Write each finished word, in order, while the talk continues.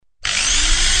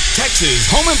Texas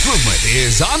Home Improvement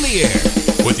is on the air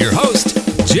with your host,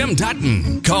 Jim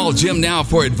Dutton. Call Jim now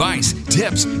for advice,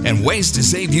 tips, and ways to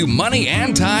save you money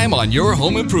and time on your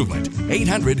home improvement.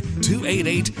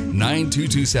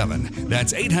 800-288-9227.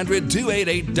 That's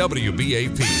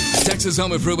 800-288-WBAP. Texas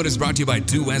Home Improvement is brought to you by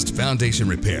Due West Foundation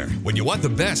Repair. When you want the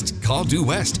best, call Due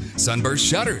West. Sunburst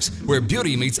Shutters, where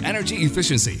beauty meets energy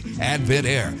efficiency. Advent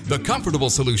Air, the comfortable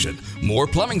solution. More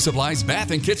plumbing supplies,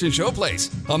 bath and kitchen showplace.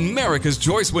 America's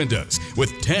Choice Windows,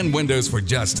 with 10 windows for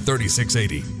just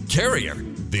 $36.80. Carrier,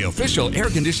 the official air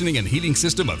conditioning and heating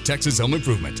system of Texas Home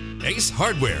Improvement. Ace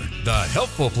Hardware, the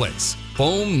helpful place.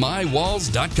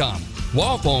 FoamMyWalls.com.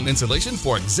 Wall foam insulation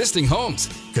for existing homes.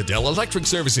 Cadell Electric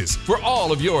Services for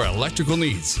all of your electrical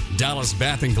needs. Dallas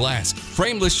Bath and Glass,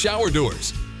 frameless shower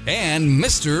doors. And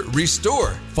Mr.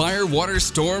 Restore, fire, water,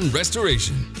 storm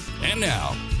restoration. And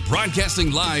now,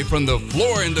 broadcasting live from the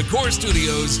Floor and Decor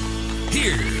Studios,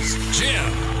 here's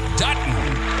Jim Dutton.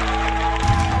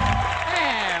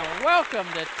 Welcome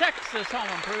to Texas Home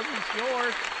Improvement,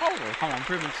 your total home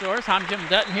improvement source. I'm Jim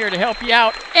Dutton here to help you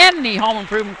out. Any home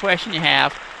improvement question you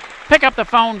have, pick up the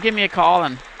phone, give me a call,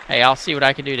 and hey, I'll see what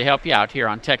I can do to help you out here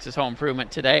on Texas Home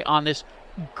Improvement today on this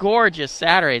gorgeous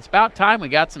Saturday. It's about time we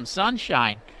got some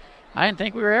sunshine. I didn't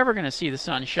think we were ever going to see the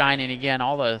sun shining again.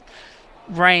 All the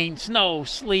rain, snow,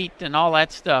 sleet, and all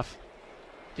that stuff.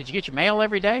 Did you get your mail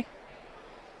every day?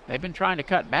 They've been trying to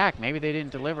cut back. Maybe they didn't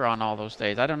deliver on all those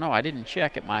days. I don't know. I didn't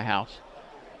check at my house.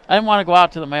 I didn't want to go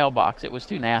out to the mailbox. It was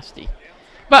too nasty.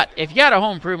 But if you got a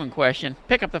home improvement question,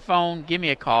 pick up the phone, give me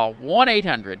a call,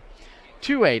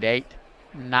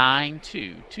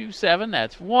 1-800-288-9227.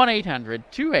 That's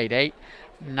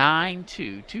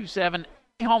 1-800-288-9227.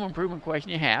 Any home improvement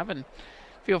question you have, and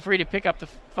feel free to pick up the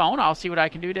phone. I'll see what I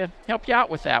can do to help you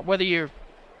out with that. Whether you're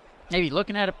maybe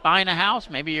looking at buying a house,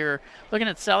 maybe you're looking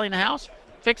at selling a house,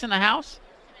 fixing a house,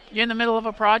 you're in the middle of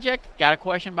a project, got a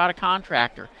question about a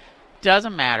contractor.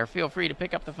 Doesn't matter. Feel free to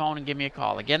pick up the phone and give me a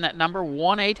call. Again, that number,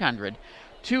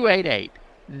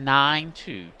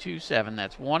 1-800-288-9227.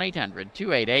 That's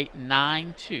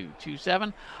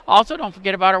 1-800-288-9227. Also, don't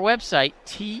forget about our website,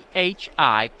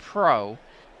 thipro.com.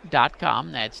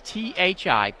 That's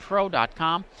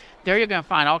thipro.com. There you're going to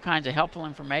find all kinds of helpful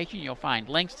information. You'll find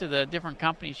links to the different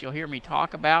companies you'll hear me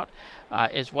talk about,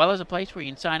 as well as a place where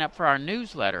you can sign up for our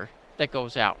newsletter that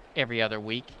goes out every other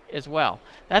week as well.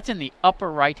 That's in the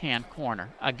upper right-hand corner.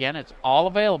 Again, it's all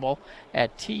available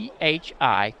at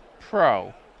thipro.com.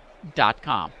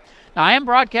 Now, I am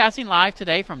broadcasting live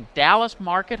today from Dallas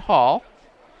Market Hall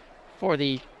for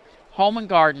the Home and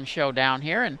Garden Show down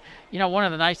here. And, you know, one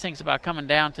of the nice things about coming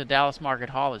down to Dallas Market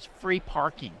Hall is free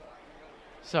parking.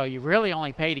 So you really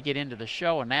only pay to get into the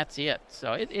show, and that's it.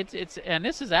 So it's and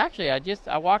this is actually,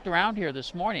 I walked around here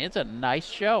this morning. It's a nice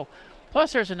show.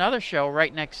 Plus, there's another show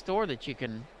right next door that you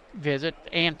can visit,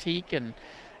 antique and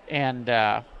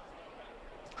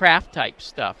craft type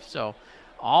stuff. So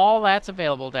all that's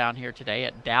available down here today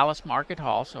at Dallas Market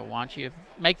Hall. So why don't you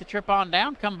make the trip on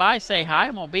down, come by, say hi,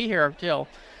 and we'll be here until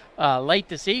late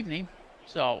this evening.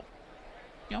 So,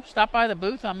 you know, stop by the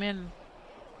booth. I'm in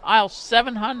aisle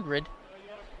 700.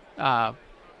 I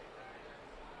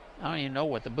don't even know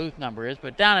what the booth number is,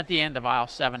 but down at the end of aisle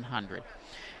 700.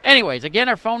 Anyways, again,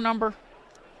 our phone number,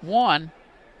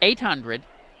 1-800-288-9227.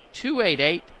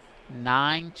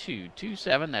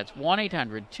 That's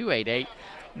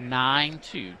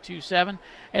 1-800-288-9227.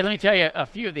 Hey, let me tell you a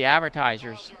few of the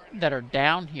advertisers that are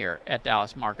down here at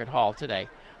Dallas Market Hall today.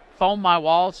 Foam My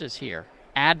Walls is here.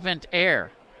 Advent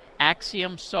Air,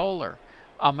 Axiom Solar,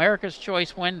 America's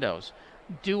Choice Windows,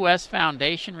 Due West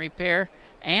Foundation Repair,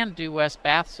 and Due West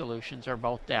Bath Solutions are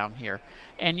both down here.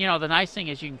 And, you know, the nice thing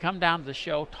is you can come down to the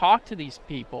show, talk to these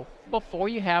people before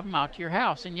you have them out to your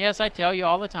house. And, yes, I tell you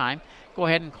all the time, go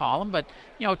ahead and call them. But,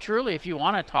 you know, truly, if you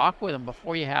want to talk with them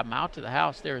before you have them out to the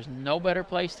house, there is no better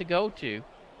place to go to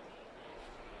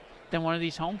than one of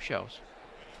these home shows.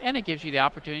 And it gives you the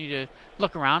opportunity to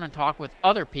look around and talk with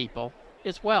other people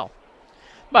as well.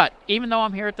 But even though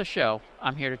I'm here at the show,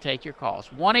 I'm here to take your calls.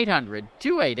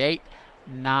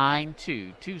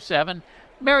 1-800-288-9227.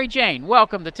 Mary Jane,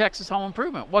 welcome to Texas Home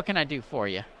Improvement. What can I do for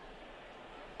you?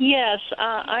 Yes,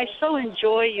 I so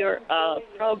enjoy your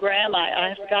program.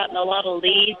 I've gotten a lot of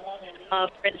leads. For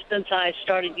instance, I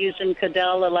started using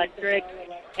Cadell Electric,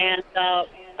 and I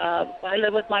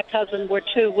live with my cousin. We're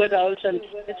two widows, and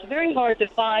it's very hard to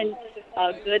find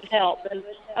good help. And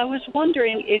I was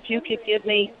wondering if you could give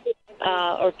me,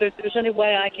 or if there's any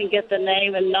way I can get the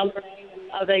name and number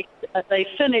of a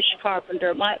finish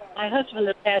carpenter. My husband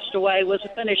that passed away was a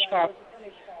finish carpenter,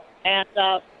 and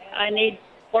I need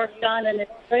work done, and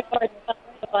it's very hard to find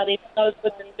somebody who knows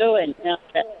what they're doing.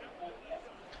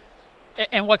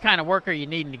 And what kind of work are you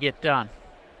needing to get done?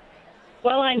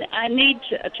 Well, I need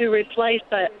to replace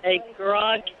a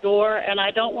garage door, and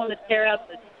I don't want to tear out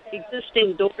the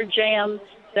existing door jamb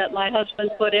that my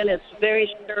husband put in. It's very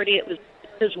sturdy. It was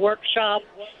his workshop,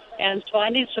 and so I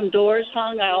need some doors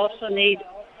hung. I also need,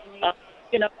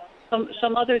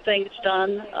 some other things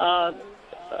done.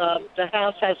 The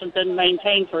house hasn't been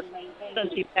maintained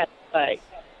since he passed away.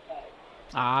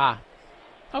 Ah,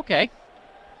 okay.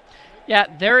 Yeah,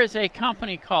 there is a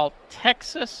company called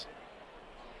Texas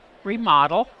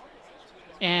Remodel,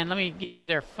 and let me get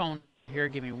their phone here.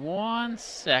 Give me 1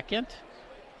 second.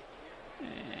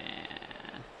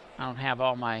 And I don't have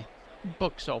all my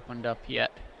books opened up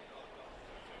yet.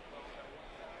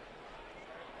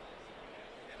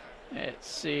 Let's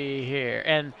see here,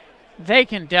 and they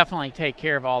can definitely take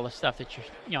care of all the stuff that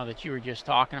you were just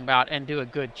talking about and do a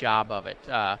good job of it.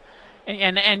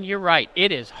 And you're right,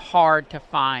 it is hard to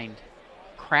find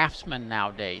craftsmen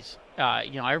nowadays.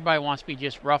 Everybody wants to be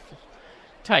just rough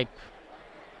type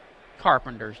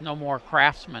carpenters. No more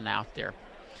craftsmen out there,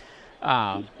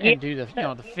 and do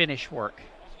the finish work.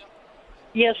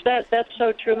 Yes, that's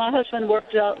so true. My husband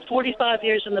worked 45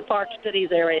 years in the Park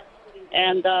Cities area,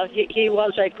 and he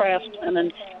was a craftsman.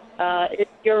 And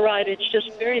you're right, it's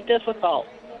just very difficult.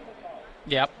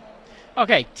 Yep.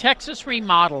 Okay, Texas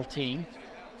Remodel Team,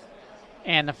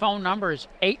 and the phone number is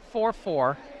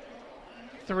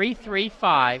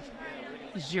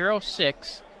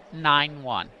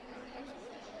 844-335-0691.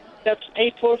 That's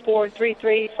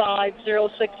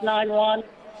 844-335-0691.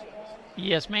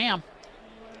 Yes, ma'am.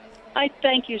 I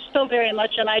thank you so very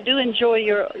much, and I do enjoy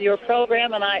your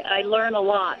program, and I learn a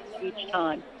lot each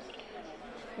time.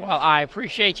 Well, I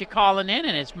appreciate you calling in,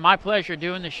 and it's my pleasure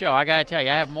doing the show. I got to tell you,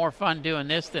 I have more fun doing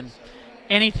this than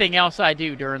anything else I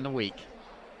do during the week.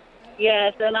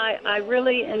 Yes, and I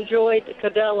really enjoyed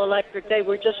Cadell Electric. They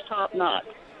were just top-notch.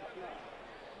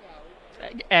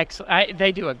 Excellent.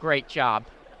 They do a great job,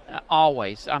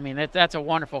 always. I mean, that's a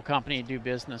wonderful company to do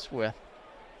business with.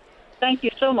 Thank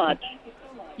you so much.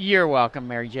 You're welcome,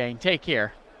 Mary Jane. Take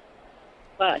care.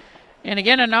 Bye. And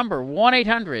again, a number,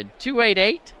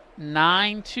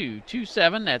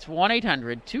 1-800-288-9227. That's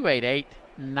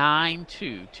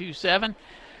 1-800-288-9227.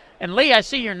 And Lee, I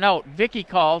see your note. Vicki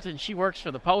called, and she works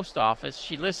for the post office.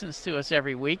 She listens to us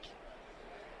every week.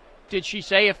 Did she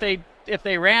say if they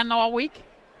ran all week?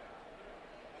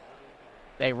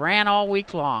 They ran all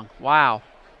week long. Wow.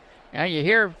 Now you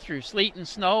hear through sleet and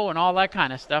snow and all that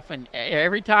kind of stuff, and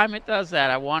every time it does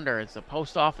that, I wonder, is the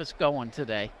post office going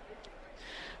today?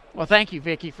 Well, thank you,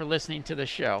 Vicki, for listening to the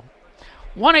show.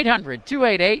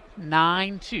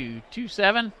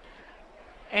 1-800-288-9227.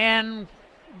 And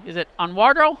is it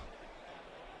Anwardro?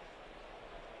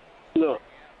 No,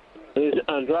 it's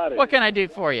Andrade. What can I do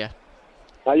for you?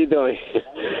 How you doing?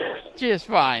 Just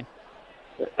fine.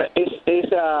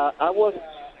 I was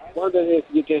wondering if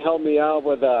you can help me out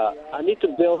with. I need to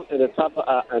build in the top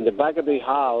and the back of the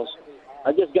house.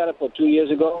 I just got it for 2 years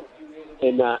ago,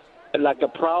 and like a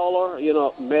prowler,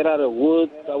 made out of wood.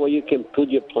 That way you can put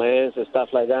your plants and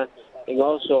stuff like that, and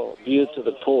also view to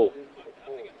the pool.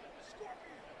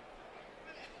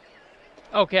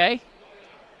 Okay.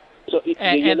 So do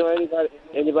you know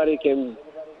anybody can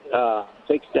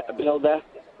build that?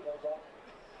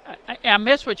 I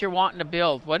missed what you're wanting to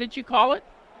build. What did you call it?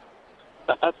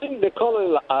 I think they call it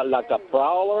like a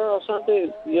prowler or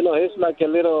something. It's like a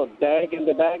little deck in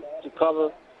the back to cover.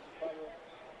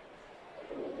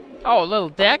 Oh, a little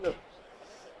deck?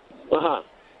 Uh-huh.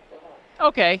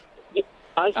 Okay.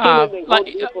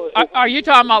 Are you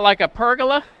talking about like a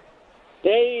pergola?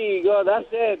 There you go. That's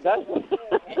it.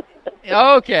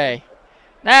 Okay.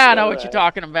 Now I know what you're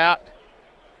talking about.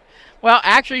 Well,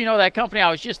 actually, that company I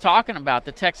was just talking about,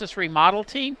 the Texas Remodel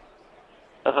Team?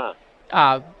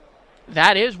 Uh-huh.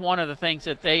 That is one of the things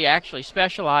that they actually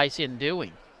specialize in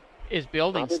doing, is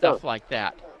building stuff like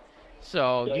that.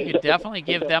 So you can definitely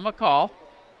give them a call.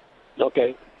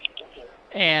 Okay.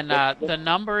 And the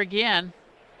number again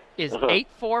is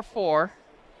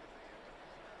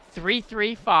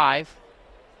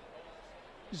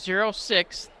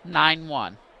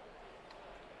 844-335-0691.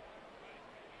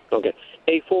 Okay.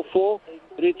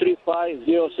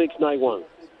 844-335-0691.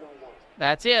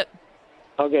 That's it.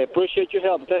 Okay. Appreciate your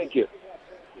help. Thank you.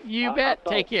 You bet.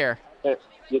 Take care.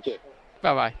 You too.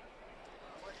 Bye-bye.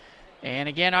 And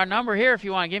again, our number here, if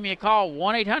you want to give me a call,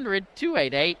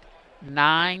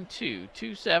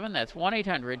 1-800-288-9227. That's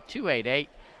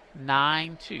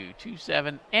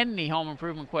 1-800-288-9227. Any home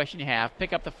improvement question you have,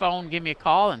 pick up the phone, give me a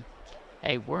call, and,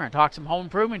 hey, we're going to talk some home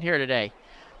improvement here today.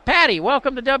 Patty,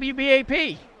 welcome to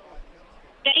WBAP.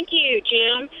 Thank you,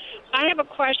 Jim. I have a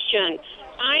question.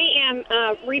 I am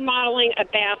remodeling a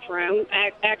bathroom.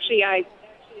 Actually,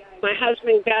 my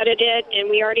husband gutted it, and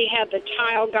we already had the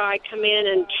tile guy come in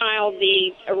and tile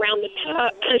around the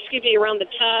tub. Around the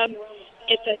tub.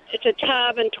 It's a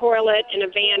tub and toilet and a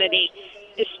vanity.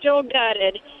 It's still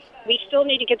gutted. We still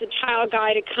need to get the tile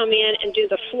guy to come in and do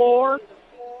the floor.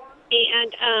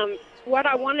 And what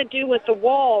I want to do with the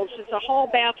walls is a hall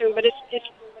bathroom, but it's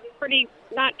pretty,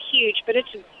 not huge, but it's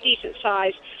a decent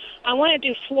size. I want to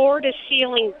do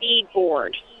floor-to-ceiling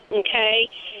beadboard, okay?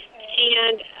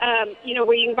 And,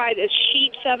 where you can buy the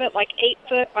sheets of it, like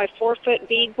 8-foot by 4-foot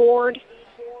beadboard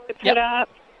to put up.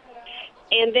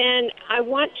 And then I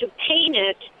want to paint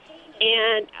it,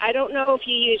 and I don't know if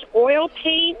you use oil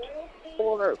paint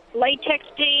or latex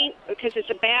paint because it's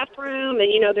a bathroom and,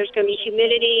 there's going to be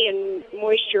humidity and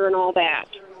moisture and all that.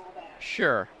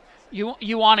 Sure.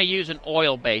 You want to use an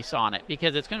oil base on it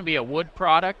because it's going to be a wood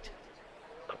product.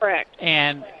 Correct.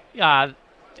 And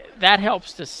that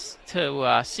helps to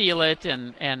seal it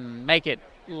and make it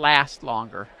last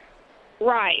longer.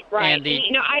 Right.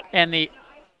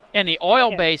 And the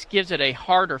oil base gives it a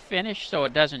harder finish, so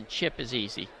it doesn't chip as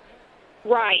easy.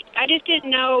 Right. I just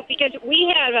didn't know because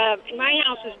we have my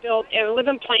house was built. I live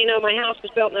in Plano. My house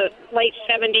was built in the late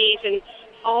 70s, and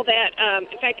all that.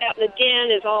 In fact, out in the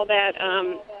den is all that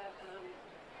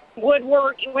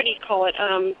woodwork. What do you call it?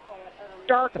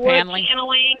 Dark wood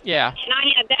paneling. Yeah. And I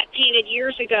had that painted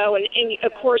years ago, and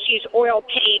of course use oil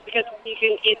paint because you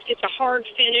can. It's a hard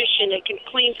finish and it can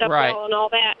cleans up well and all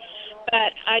that.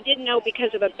 But I didn't know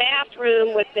because of a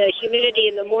bathroom with the humidity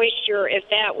and the moisture if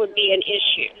that would be an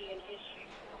issue.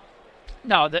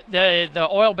 No, the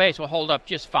oil base will hold up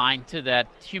just fine to that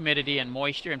humidity and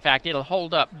moisture. In fact, it'll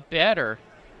hold up better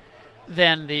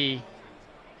than than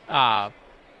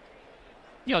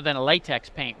a latex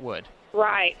paint would.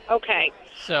 Right. Okay.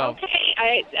 So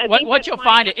I what you'll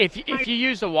find if you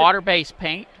use the water-based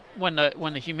paint, when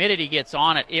the humidity gets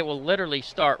on it, it will literally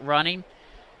start running,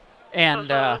 and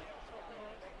turn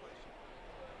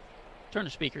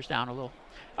the speakers down a little.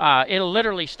 It'll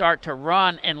literally start to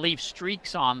run and leave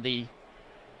streaks on the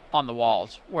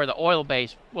walls, where the oil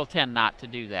base will tend not to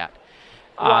do that.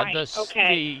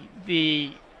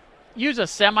 The use a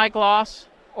semi-gloss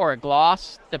or a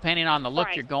gloss, depending on the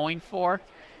look you're going for.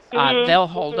 They'll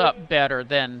hold up better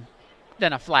than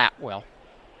a flat will.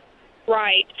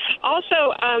 Right.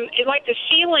 Also, like the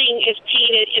ceiling is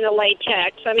painted in a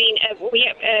latex. I mean,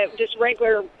 we have just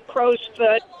regular crow's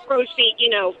feet,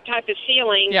 type of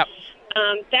ceiling. Yep.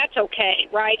 That's okay,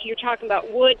 right? You're talking about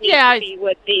wood needs to be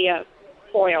with the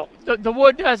foil. The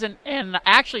wood doesn't, and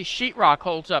actually sheetrock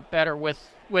holds up better with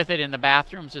it in the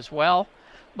bathrooms as well.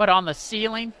 But on the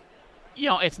ceiling,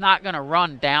 it's not going to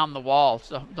run down the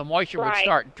walls. The moisture would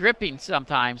start dripping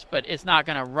sometimes, but it's not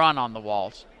going to run on the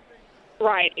walls.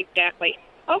 Right, exactly.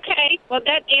 Okay, well,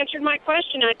 that answered my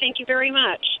question. I thank you very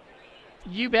much.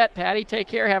 You bet, Patty. Take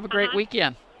care. Have a great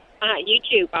weekend. You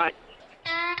too. Bye.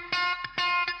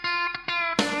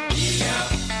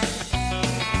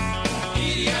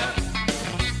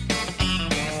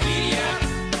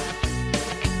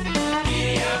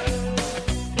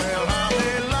 Well, I'm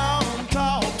a long,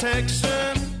 tall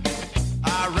Texan.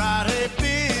 I ride a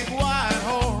big white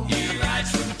horse. He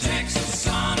rides from Texas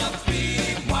on a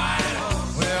big white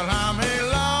horse. Well, I'm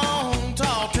a long,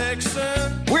 tall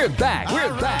Texan. We're back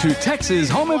to Texas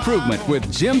Home Improvement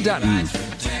with Jim Dutton.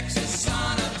 Texas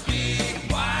on a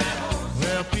big white horse.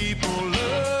 Well, people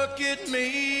look at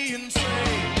me and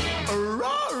say,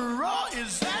 "Rah,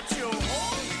 is that your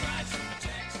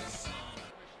horse?"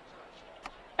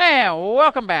 And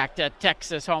welcome back to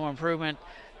Texas Home Improvement.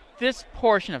 This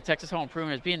portion of Texas Home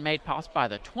Improvement is being made possible by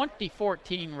the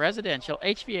 2014 Residential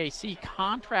HVAC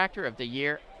Contractor of the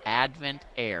Year, Advent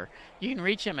Air. You can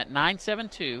reach them at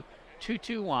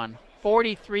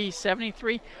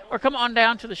 972-221-4373 or come on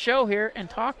down to the show here and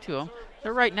talk to them.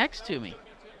 They're right next to me.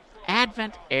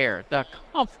 Advent Air, the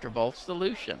comfortable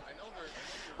solution.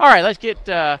 All right, let's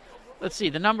see.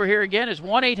 The number here again is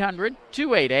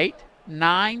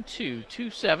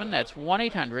 1-800-288-9227. That's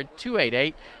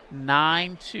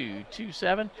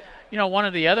 1-800-288-9227. One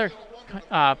of the other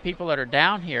people that are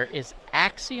down here is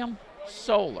Axiom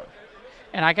Solar.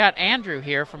 And I got Andrew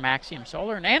here from Axiom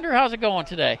Solar. And Andrew, how's it going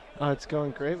today? Oh, it's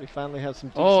going great. We finally have some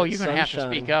decent Oh, you're going to have to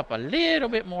sunshine. speak up a little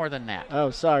bit more than that. Oh,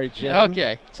 sorry, Jim.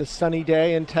 Okay. It's a sunny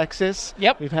day in Texas.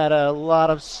 Yep. We've had a lot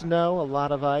of snow, a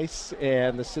lot of ice,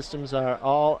 and the systems are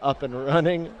all up and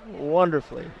running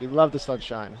wonderfully. We love the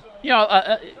sunshine.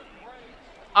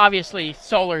 obviously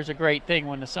solar is a great thing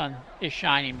when the sun is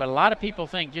shining, but a lot of people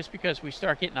think just because we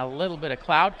start getting a little bit of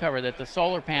cloud cover that the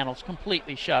solar panels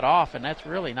completely shut off, and that's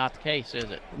really not the case, is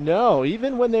it? No,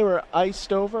 even when they were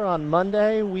iced over on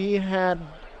Monday, we had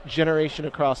generation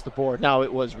across the board. Now,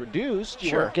 it was reduced.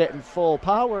 You weren't getting full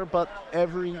power, but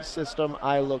every system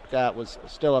I looked at was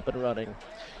still up and running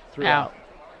throughout. Now,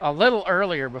 a little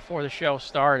earlier before the show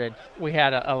started, we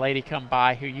had a lady come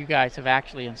by who you guys have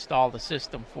actually installed the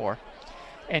system for.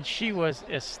 And she was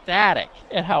ecstatic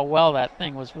at how well that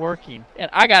thing was working. And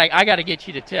I gotta get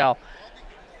you to tell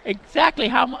exactly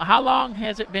how long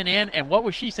has it been in, and what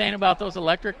was she saying about those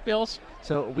electric bills?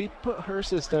 So we put her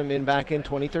system in back in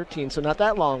 2013, so not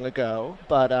that long ago,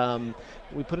 but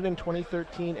we put it in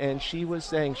 2013, and she was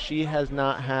saying she has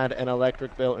not had an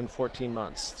electric bill in 14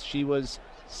 months. She was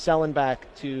selling back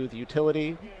to the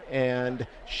utility, and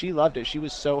she loved it. She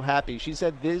was so happy. She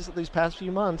said these past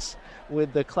few months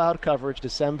with the cloud coverage,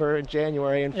 December and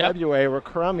January and February were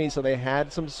crummy, so they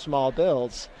had some small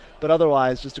bills. But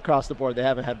otherwise, just across the board, they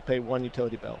haven't had to pay one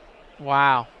utility bill.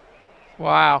 Wow.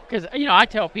 Because, I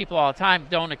tell people all the time,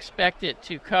 don't expect it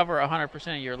to cover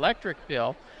 100% of your electric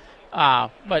bill.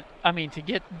 But, to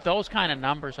get those kind of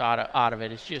numbers out of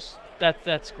it, it's just,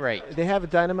 that's great. They have a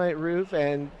dynamite roof,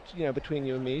 and, between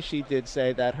you and me, she did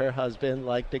say that her husband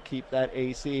liked to keep that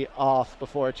AC off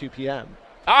before 2 p.m.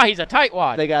 He's a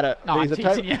tightwad.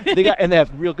 And they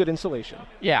have real good insulation.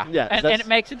 Yeah, and it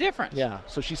makes a difference. Yeah,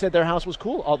 so she said their house was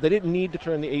cool. They didn't need to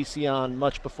turn the AC on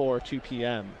much before 2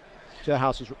 p.m. So the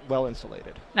house was well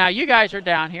insulated. Now, you guys are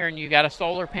down here, and you got a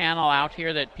solar panel out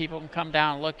here that people can come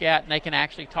down and look at, and they can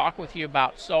actually talk with you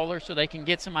about solar so they can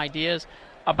get some ideas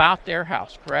about their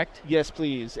house, correct? Yes,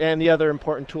 please. And the other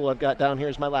important tool I've got down here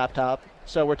is my laptop.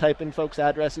 So we're typing folks'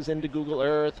 addresses into Google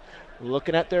Earth,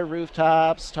 looking at their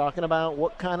rooftops, talking about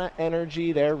what kind of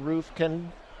energy their roof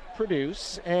can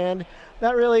produce. And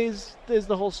that really is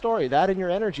the whole story. That and your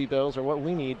energy bills are what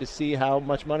we need to see how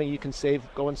much money you can save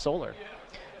going solar.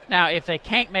 Now, if they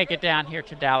can't make it down here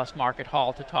to Dallas Market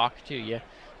Hall to talk to you,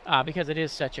 because it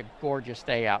is such a gorgeous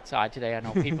day outside today. I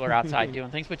know people are outside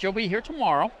doing things, but you'll be here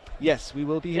tomorrow. Yes, we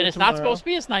will be here tomorrow. And it's not supposed to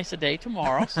be as nice a day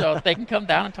tomorrow, so they can come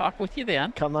down and talk with you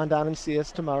then. Come on down and see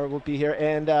us tomorrow. We'll be here.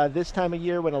 And this time of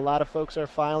year when a lot of folks are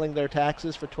filing their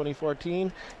taxes for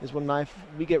 2014 is when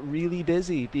we get really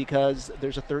busy because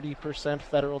there's a 30%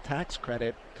 federal tax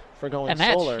credit for going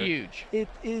solar. And that's huge. It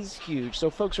is huge. So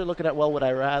folks are looking at, would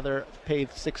I rather pay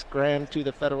 $6,000 to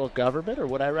the federal government, or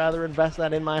would I rather invest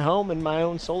that in my home and my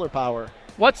own solar power?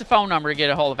 What's the phone number to get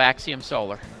a hold of Axiom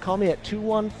Solar? Call me at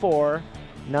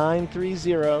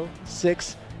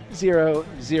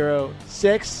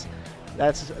 214-930-6006.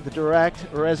 That's the direct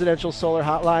residential solar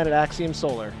hotline at Axiom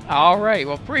Solar. All right.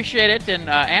 Well, appreciate it. And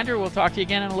Andrew, we'll talk to you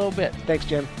again in a little bit. Thanks,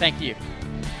 Jim. Thank you.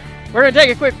 We're going to take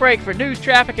a quick break for news,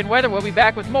 traffic, and weather. We'll be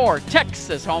back with more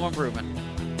Texas Home Improvement.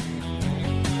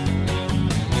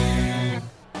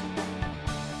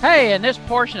 Hey, and this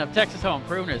portion of Texas Home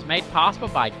Improvement is made possible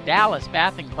by Dallas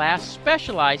Bath & Glass,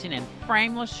 specializing in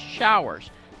frameless showers.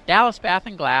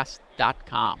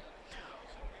 DallasBathAndGlass.com.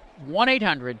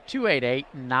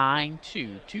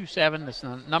 1-800-288-9227. This is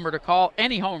the number to call.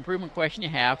 Any home improvement question you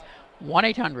have,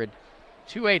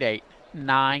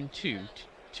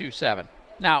 1-800-288-9227.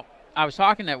 Now, I was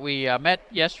talking that we met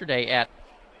yesterday at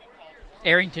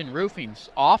Arrington Roofing's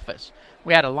office.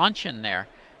 We had a luncheon there,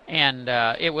 and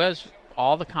it was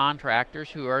all the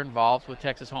contractors who are involved with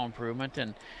Texas Home Improvement.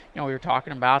 And, we were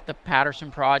talking about the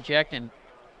Patterson project, and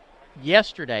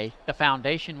yesterday the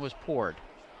foundation was poured.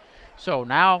 So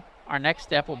now our next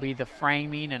step will be the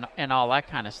framing and all that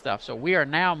kind of stuff. So we are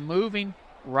now moving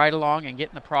right along and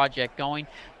getting the project going.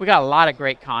 We got a lot of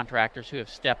great contractors who have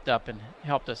stepped up and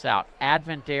helped us out.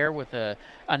 Advent Air with a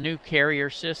new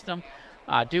carrier system.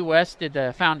 Due West did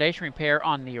the foundation repair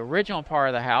on the original part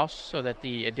of the house so that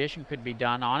the addition could be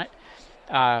done on it.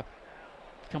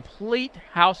 Complete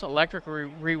house electric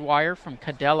rewire from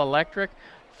Cadell Electric.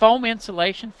 Foam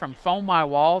insulation from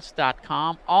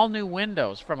FoamMyWalls.com. All new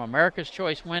windows from America's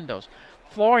Choice Windows.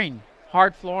 Flooring,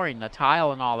 hard flooring, the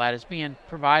tile and all that is being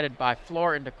provided by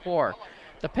Floor & Decor.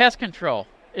 The pest control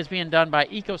is being done by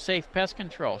EcoSafe Pest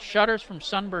Control. Shutters from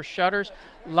Sunburst Shutters.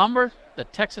 Lumber, the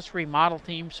Texas Remodel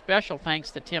Team. Special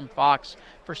thanks to Tim Fox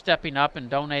for stepping up and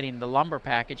donating the lumber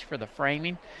package for the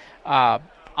framing.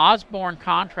 Osborne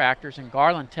Contractors in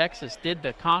Garland, Texas did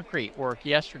the concrete work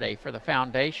yesterday for the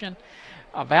foundation.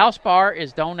 Valspar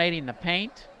is donating the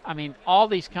paint. All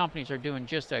these companies are doing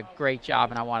just a great job,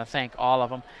 and I want to thank all of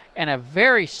them. And a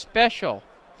very special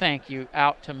thank you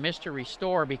out to Mr.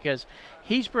 Restore, because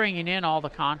he's bringing in all the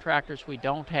contractors we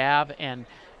don't have and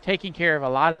taking care of a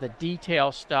lot of the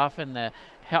detail stuff and the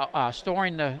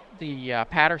storing the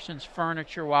Patterson's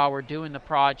furniture while we're doing the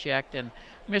project. And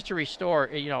Mr. Restore,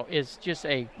 is just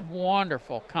a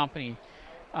wonderful company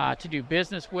to do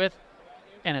business with.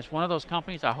 And it's one of those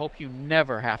companies I hope you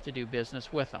never have to do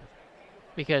business with them,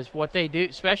 because what they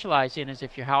do specialize in is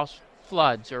if your house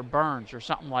floods or burns or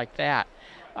something like that,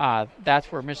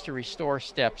 that's where Mr. Restore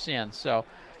steps in. So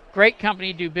great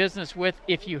company to do business with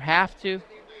if you have to,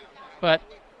 but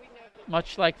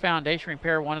much like Foundation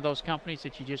Repair, one of those companies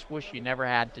that you just wish you never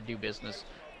had to do business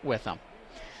with them.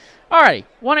 All right,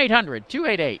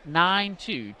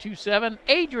 1-800-288-9227.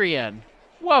 Adrian,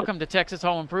 welcome to Texas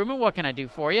Home Improvement. What can I do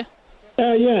for you?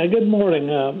 Yeah, good morning.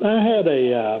 I had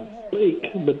a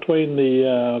leak between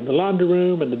the laundry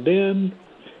room and the den,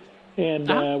 and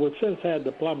we've since had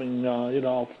the plumbing,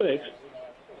 all fixed.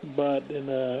 But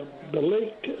the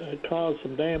leak caused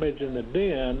some damage in the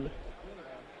den.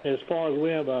 As far as we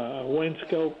have a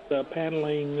wainscot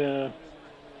paneling,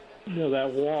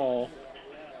 that wall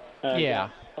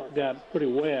got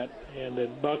pretty wet, and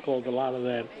it buckled a lot of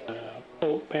that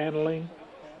oak paneling.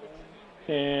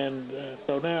 And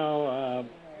so now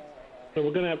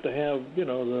we're going to have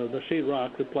the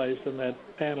sheetrock replaced in that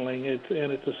paneling. It's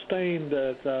a stained,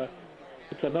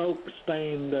 it's an oak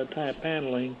stained type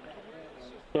paneling.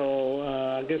 So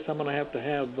I guess I'm going to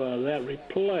have that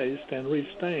replaced and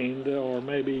restained, or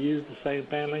maybe use the same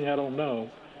paneling. I don't know.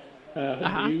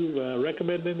 Do you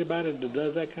recommend anybody that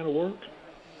does that kind of work?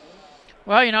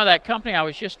 Well, that company I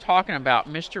was just talking about,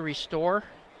 Mr. Restore.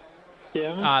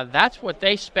 Yeah. That's what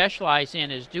they specialize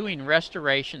in, is doing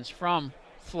restorations from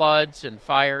floods and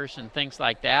fires and things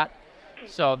like that.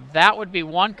 So that would be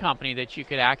one company that you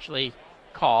could actually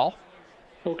call.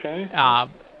 Okay.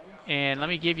 And let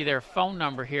me give you their phone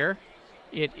number here.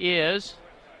 It is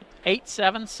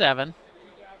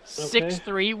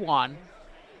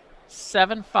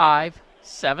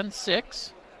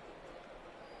 877-631-7576.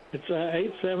 It's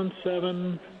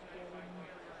 877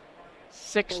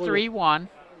 631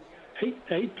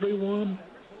 831.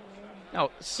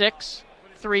 No,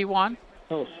 631.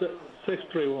 Oh,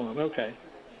 631. Okay.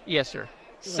 Yes, sir.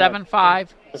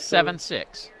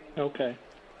 7576. Okay.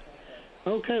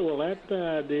 Okay. Well,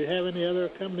 do you have any other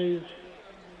companies?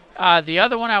 The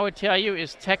other one I would tell you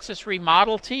is Texas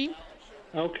Remodel Team.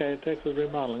 Okay, Texas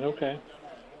Remodeling. Okay.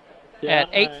 At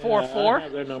 844. I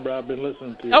have their number. I've been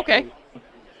listening to. Okay.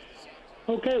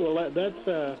 Okay. Well,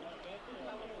 that's.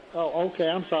 Oh, okay.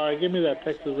 I'm sorry. Give me that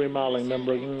Texas Remodeling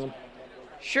number again.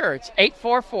 Sure. It's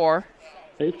 844.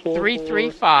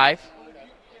 335.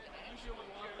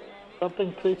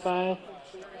 Something 35.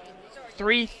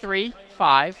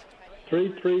 335.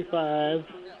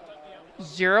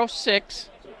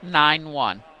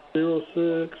 0691.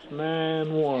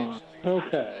 0691.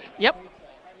 Okay. Yep.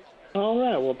 All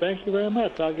right. Well, thank you very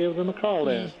much. I'll give them a call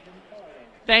then.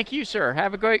 Thank you, sir.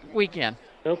 Have a great weekend.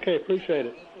 Okay. Appreciate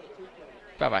it.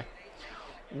 Bye-bye.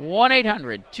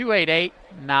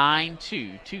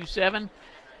 1-800-288-9227.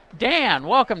 Dan,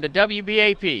 welcome to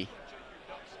WBAP.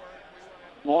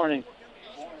 Morning.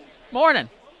 Morning.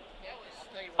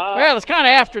 Well, it's kind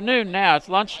of afternoon now. It's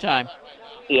lunchtime.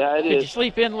 Yeah, it is. Did you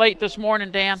sleep in late this morning,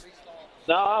 Dan?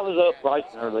 No, I was up bright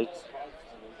and early.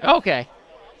 Okay.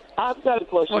 I've got a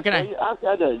question What can for you. I've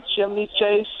got a chimney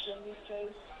chase,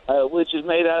 which is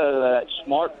made out of that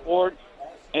smart board.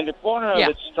 And the corner of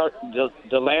it's starting to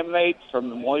delaminate from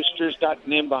the moisture's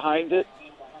gotten in behind it.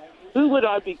 Who would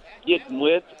I be getting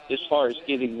with as far as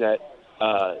getting that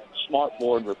smart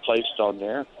board replaced on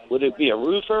there? Would it be a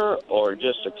roofer or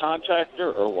just a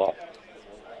contractor or what?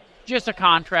 Just a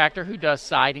contractor who does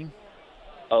siding.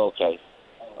 Okay.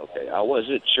 Okay. I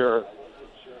wasn't sure.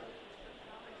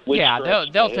 Yeah,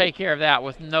 they'll take care of that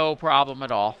with no problem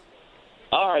at all.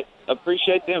 All right.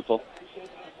 Appreciate the info.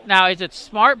 Now, is it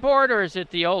smartboard or is it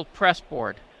the old press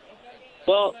board?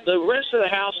 Well, the rest of the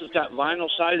house has got vinyl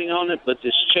siding on it, but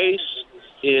this chase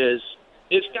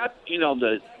it's got,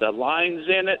 the lines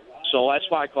in it, so that's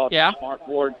why I call it the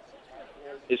smartboard.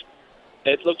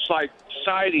 It looks like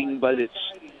siding, but it's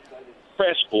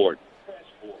press board.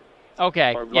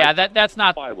 Okay, that's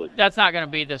not going to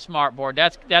be the smartboard.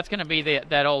 That's going to be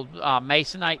that old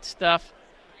masonite stuff.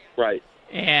 Right.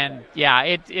 And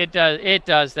it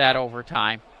does that over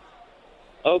time.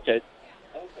 Okay.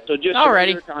 So just a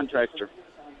regular contractor.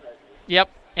 Yep.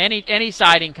 Any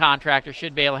siding contractor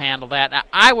should be able to handle that. Now,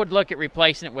 I would look at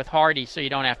replacing it with Hardy so you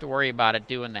don't have to worry about it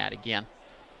doing that again.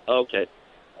 Okay.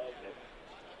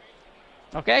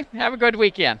 Okay. Have a good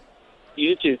weekend.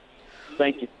 You too.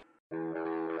 Thank you.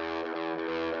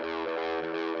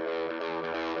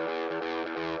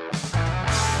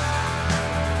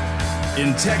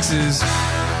 In Texas,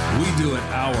 we do it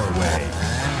our way.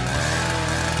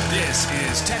 This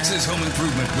is Texas Home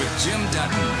Improvement with Jim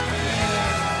Dutton.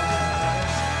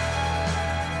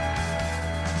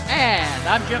 And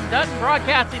I'm Jim Dutton,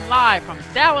 broadcasting live from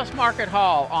Dallas Market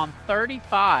Hall on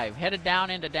 35, headed down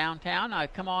into downtown.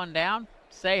 Come on down,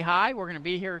 say hi. We're going to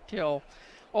be here till,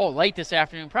 late this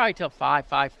afternoon, probably till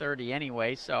 5:30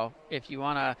 anyway. So if you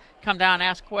want to come down and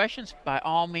ask questions, by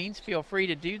all means, feel free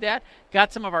to do that.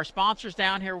 Got some of our sponsors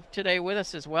down here today with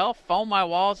us as well. Foam My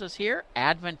Walls is here,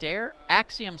 Advent Air,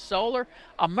 Axiom Solar,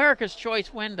 America's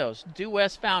Choice Windows, Due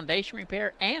West Foundation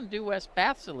Repair, and Due West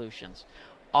Bath Solutions.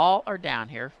 All are down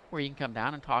here where you can come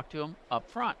down and talk to them up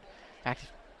front. In fact,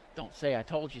 don't say I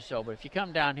told you so, but if you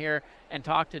come down here and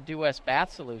talk to Due West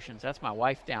Bath Solutions, that's my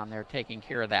wife down there taking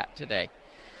care of that today.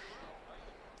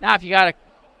 Now, if you got a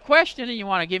question and you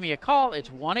want to give me a call, it's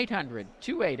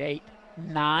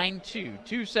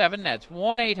 1-800-288-9227. That's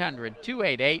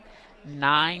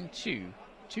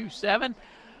 1-800-288-9227.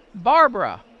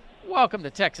 Barbara, welcome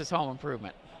to Texas Home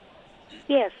Improvement.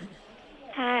 Yes.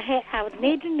 I would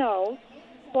need to know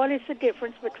what is the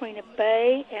difference between a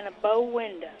bay and a bow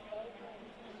window.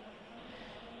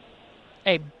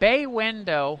 A bay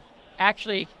window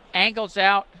actually angles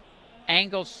out,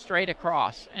 angles straight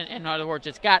across. In other words,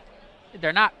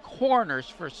 they're not corners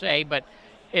per se, but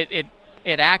it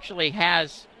actually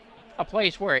has a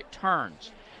place where it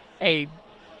turns. A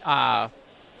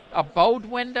bowed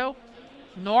window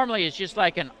normally is just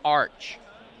like an arch.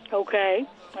 Okay.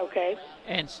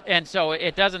 And so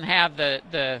it doesn't have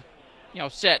the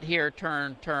set here,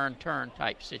 turn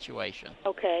type situation.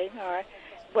 Okay, all right.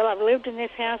 Well, I've lived in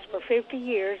this house for 50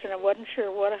 years, and I wasn't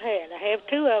sure what I had. I have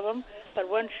two of them, but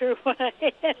wasn't sure what I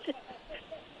had.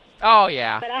 Oh,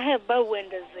 yeah. But I have bow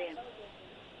windows then,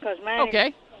 because mine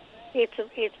okay.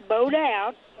 It's bowed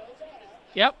out.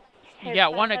 Yep. You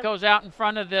got one that goes out in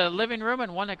front of the living room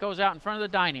and one that goes out in front of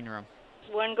the dining room.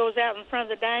 One goes out in front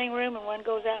of the dining room and one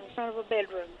goes out in front of a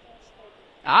bedroom.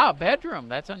 Ah, bedroom.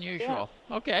 That's unusual.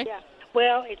 Yeah. Okay. Yeah.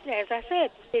 Well, it's, as I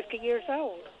said, 50 years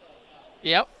old.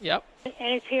 Yep.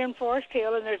 And it's here in Forest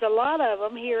Hill, and there's a lot of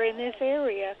them here in this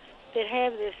area that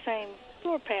have this same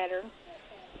floor pattern.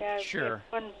 Sure.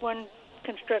 One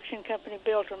construction company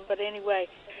built them, but anyway.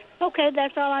 Okay,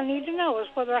 that's all I need to know is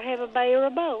whether I have a bay or a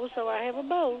bow. So I have a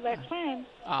bow. That's fine.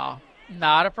 Oh,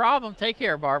 not a problem. Take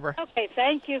care, Barbara. Okay,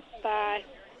 thank you. Bye.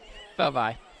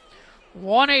 Bye-bye.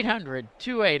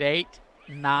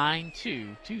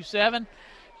 1-800-288-9227.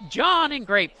 John in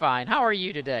Grapevine, how are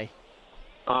you today?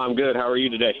 I'm good. How are you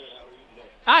today?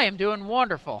 I am doing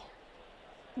wonderful.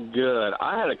 Good.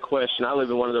 I had a question. I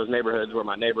live in one of those neighborhoods where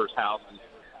my neighbor's house is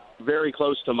very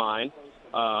close to mine.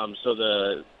 So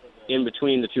the in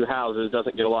between the two houses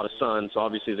doesn't get a lot of sun, so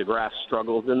obviously the grass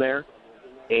struggles in there,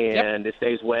 and It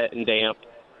stays wet and damp.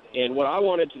 And what I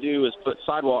wanted to do is put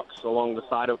sidewalks along the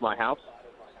side of my house,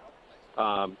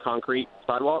 concrete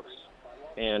sidewalks,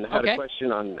 and had a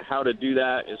question on how to do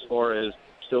that as far as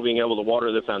still being able to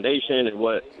water the foundation and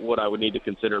what I would need to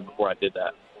consider before I did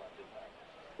that.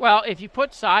 Well, if you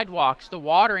put sidewalks, the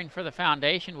watering for the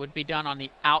foundation would be done on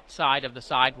the outside of the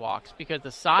sidewalks because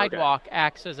the sidewalk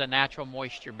acts as a natural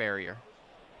moisture barrier.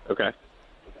 Okay.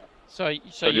 So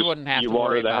you wouldn't have to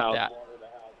worry about that.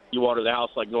 You water the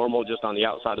house like normal, just on the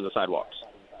outside of the sidewalks.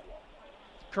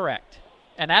 Correct.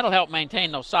 And that'll help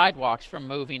maintain those sidewalks from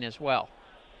moving as well.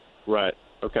 Right.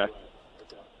 Okay.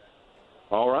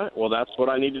 All right. Well, that's what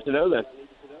I needed to know then.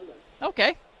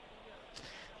 Okay.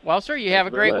 Well, sir, you have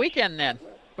a great weekend then.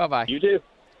 Bye-bye. You too.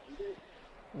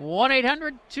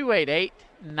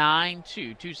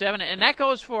 1-800-288-9227. And that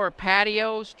goes for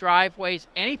patios, driveways,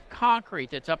 any concrete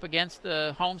that's up against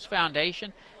the home's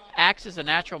foundation acts as a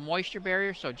natural moisture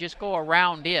barrier, so just go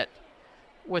around it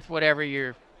with whatever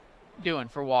you're doing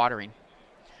for watering.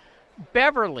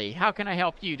 Beverly, how can I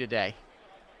help you today?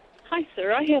 Hi,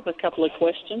 sir. I have a couple of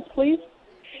questions, please.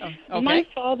 Okay. My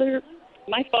father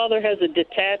has a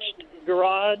detached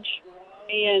garage,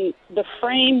 and the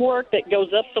framework that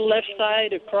goes up the left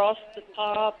side across the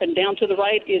top and down to the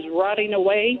right is rotting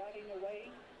away.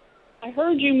 I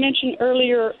heard you mention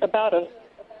earlier about a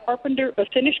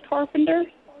finished carpenter.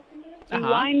 Do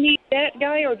I need that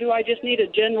guy, or do I just need a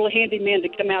general handyman to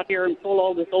come out here and pull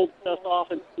all this old stuff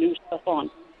off and put new stuff on?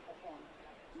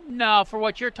 No, for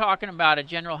what you're talking about, a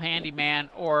general handyman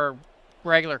or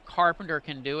regular carpenter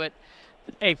can do it.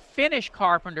 A finished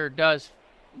carpenter does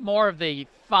more of the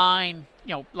fine,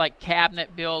 like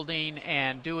cabinet building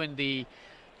and doing the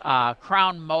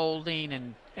crown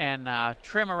molding and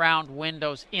trim around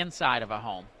windows inside of a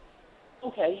home.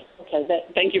 Okay.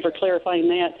 Thank you for clarifying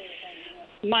that.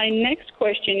 My next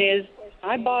question is,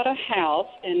 I bought a house,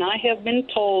 and I have been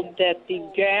told that the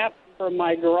gap for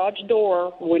my garage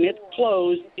door when it's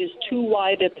closed is too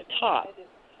wide at the top.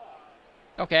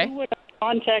 Okay. Who would I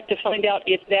contact to find out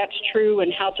if that's true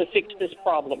and how to fix this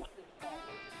problem?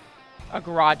 A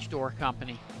garage door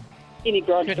company. Any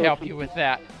garage could door help company. you with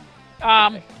that.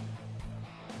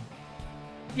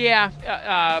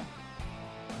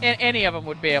 Any of them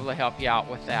would be able to help you out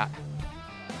with that.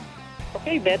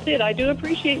 Okay, that's it. I do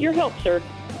appreciate your help, sir.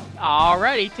 All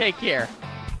righty, take care.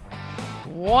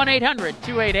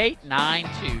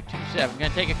 1-800-288-9227. Going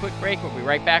to take a quick break. We'll be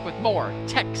right back with more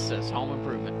Texas Home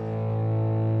Improvement.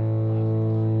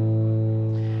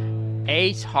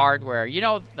 Ace Hardware. You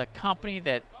know, the company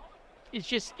that is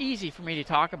just easy for me to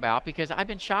talk about because I've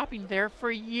been shopping there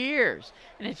for years.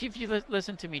 And if you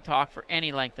listen to me talk for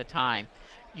any length of time,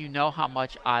 you know how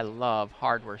much I love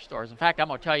hardware stores. In fact, I'm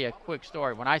going to tell you a quick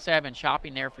story. When I say I've been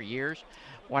shopping there for years,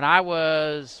 when I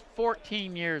was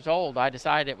 14 years old, I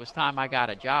decided it was time I got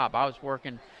a job. I was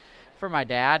working for my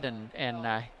dad, and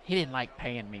he didn't like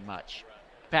paying me much.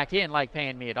 In fact, he didn't like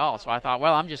paying me at all. So I thought,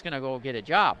 well, I'm just going to go get a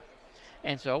job.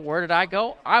 And so where did I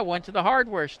go? I went to the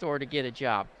hardware store to get a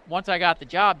job. Once I got the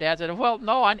job, Dad said, well,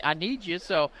 no, I need you.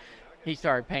 So he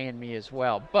started paying me as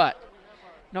well. But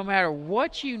no matter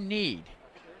what you need,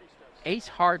 Ace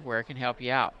Hardware can help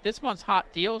you out. This month's hot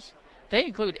deals, they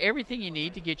include everything you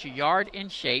need to get your yard in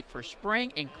shape for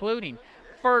spring, including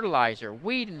fertilizer,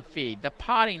 weed and feed, the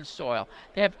potting soil.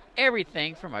 They have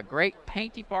everything from a great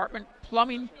paint department,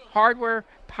 plumbing, hardware,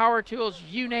 power tools,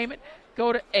 you name it.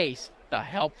 Go to Ace, the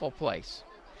helpful place.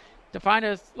 To find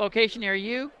a location near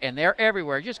you, and they're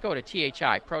everywhere, just go to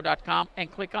thipro.com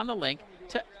and click on the link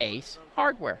to Ace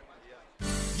Hardware.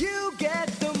 You get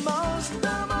the most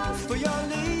for your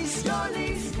lease, your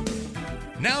lease.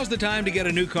 Now's the time to get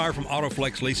a new car from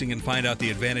Autoflex Leasing and find out the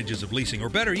advantages of leasing. Or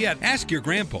better yet, ask your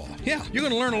grandpa. Yeah, you're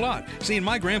going to learn a lot. See, in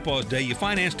my grandpa's day, you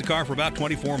financed a car for about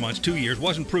 24 months, 2 years.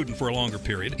 Wasn't prudent for a longer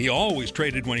period. He always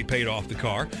traded when he paid off the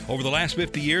car. Over the last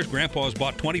 50 years, Grandpa has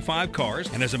bought 25 cars.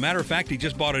 And as a matter of fact, he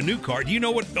just bought a new car. Do you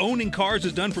know what owning cars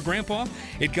has done for Grandpa?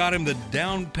 It got him the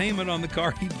down payment on the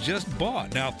car he just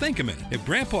bought. Now, think a minute. If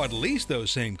Grandpa had leased those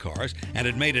same cars and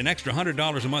had made an extra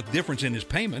 $100 a month difference in his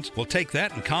payments, well, take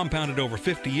that and compound it over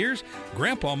 50 years,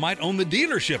 Grandpa might own the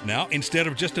dealership now instead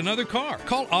of just another car.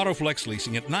 Call Autoflex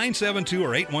Leasing at 972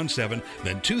 or 817,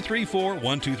 then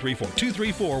 234-1234.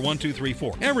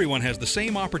 234-1234. Everyone has the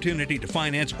same opportunity to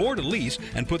finance or to lease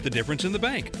and put the difference in the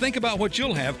bank. Think about what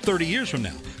you'll have 30 years from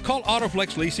now. Call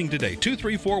Autoflex Leasing today,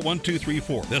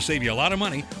 234-1234. They'll save you a lot of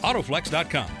money.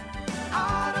 Autoflex.com.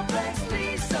 Autoflex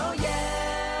lease, oh yeah.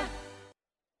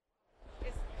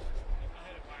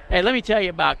 Hey, let me tell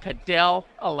you about Cadell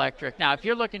Electric. Now, if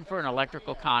you're looking for an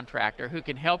electrical contractor who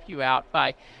can help you out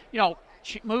by,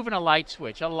 moving a light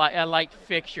switch, a light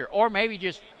fixture, or maybe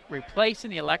just replacing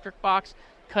the electric box,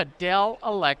 Cadell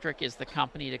Electric is the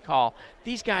company to call.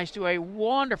 These guys do a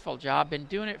wonderful job, been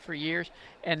doing it for years,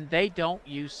 and they don't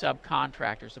use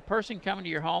subcontractors. The person coming to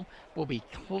your home will be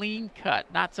clean cut,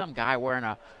 not some guy wearing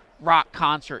a rock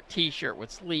concert T-shirt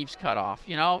with sleeves cut off.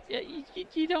 You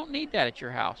don't need that at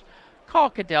your house.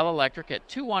 Call Cadell Electric at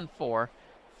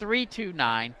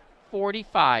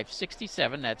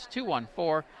 214-329-4567. That's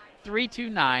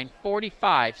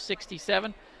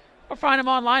 214-329-4567. Or find them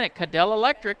online at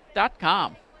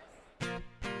CadellElectric.com.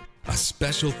 A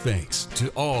special thanks to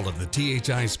all of the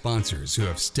THI sponsors who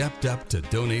have stepped up to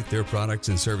donate their products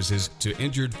and services to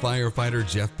injured firefighter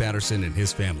Jeff Patterson and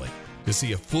his family. To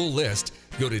see a full list,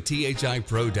 go to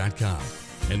thipro.com.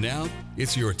 And now,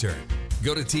 it's your turn.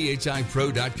 Go to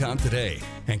thipro.com today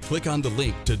and click on the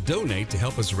link to donate to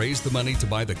help us raise the money to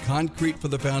buy the concrete for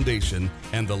the foundation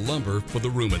and the lumber for the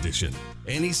room addition.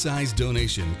 Any size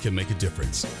donation can make a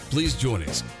difference. Please join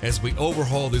us as we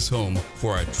overhaul this home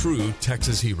for a true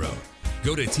Texas hero.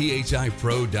 Go to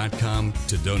thipro.com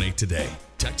to donate today.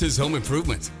 Texas Home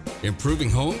Improvement.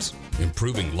 Improving homes,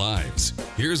 improving lives.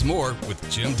 Here's more with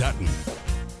Jim Dutton.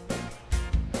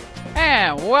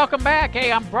 And welcome back.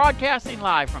 Hey, I'm broadcasting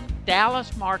live from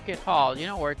Dallas Market Hall. You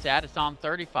know where it's at. It's on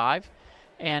 35.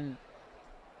 And,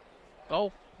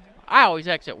 I always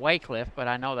exit Waycliff, but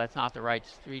I know that's not the right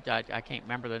street. I can't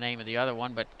remember the name of the other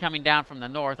one. But coming down from the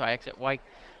north, I exit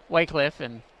Waycliff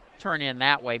and turn in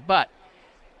that way. But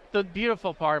the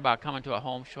beautiful part about coming to a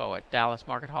home show at Dallas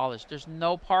Market Hall is there's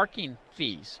no parking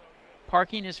fees.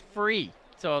 Parking is free.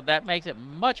 So that makes it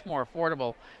much more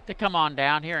affordable to come on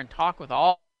down here and talk with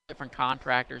all different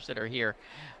contractors that are here.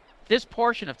 This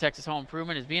portion of Texas Home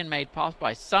Improvement is being made possible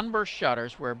by Sunburst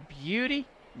Shutters, where beauty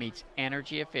meets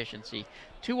energy efficiency.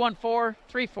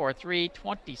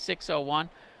 214-343-2601,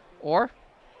 or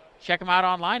check them out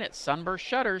online at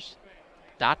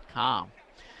sunburstshutters.com.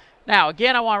 Now,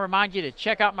 again, I want to remind you to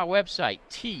check out my website,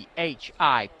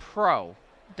 thipro.com.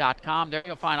 There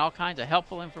you'll find all kinds of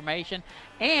helpful information.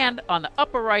 And on the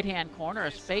upper right-hand corner,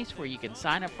 a space where you can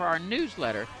sign up for our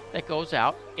newsletter that goes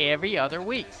out every other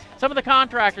week. Some of the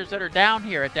contractors that are down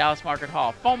here at Dallas Market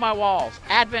Hall: Foam My Walls,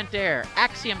 Advent Air,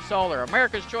 Axiom Solar,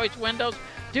 America's Choice Windows,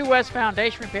 Due West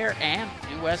Foundation Repair, and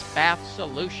Due West Bath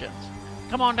Solutions.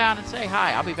 Come on down and say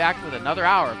hi. I'll be back with another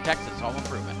hour of Texas Home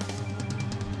Improvement.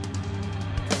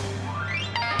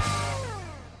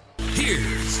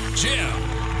 Here's Jim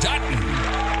Dutton.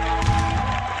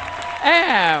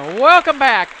 And welcome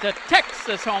back to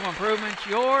Texas Home Improvement,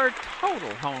 your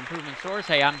total home improvement source.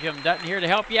 Hey, I'm Jim Dutton here to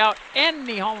help you out.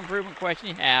 Any home improvement question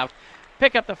you have,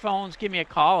 pick up the phones, give me a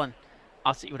call, and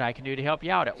I'll see what I can do to help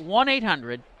you out at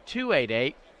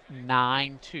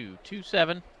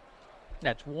 1-800-288-9227.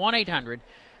 That's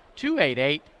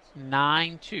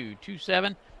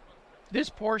 1-800-288-9227. This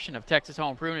portion of Texas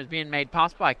Home Improvement is being made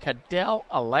possible by Cadell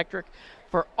Electric.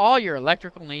 For all your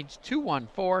electrical needs,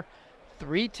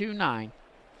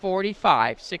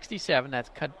 214-329-4567. That's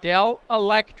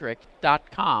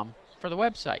CadellElectric.com for the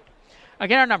website.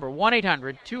 Again, our number,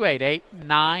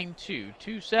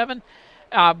 1-800-288-9227.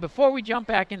 Before we jump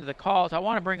back into the calls, I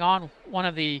want to bring on one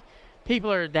of the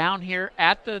people that are down here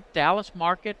at the Dallas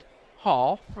Market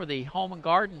Hall for the Home and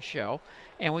Garden Show.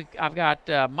 And I've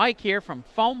got Mike here from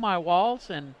Foam My Walls.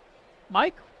 And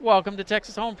Mike, welcome to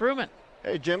Texas Home Improvement.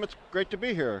 Hey Jim, it's great to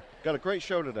be here. Got a great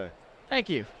show today. Thank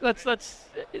you. Let's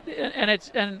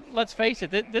face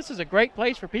it. This is a great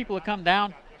place for people to come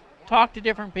down, talk to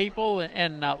different people,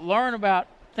 and learn about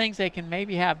things they can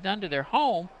maybe have done to their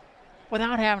home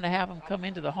without having to have them come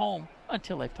into the home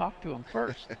until they've talked to them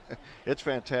first. It's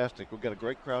fantastic. We've got a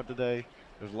great crowd today.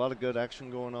 There's a lot of good action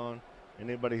going on.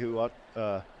 Anybody who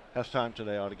has time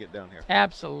today ought to get down here.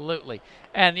 Absolutely.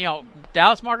 And,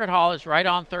 Dallas Market Hall is right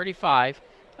on 35,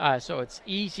 so it's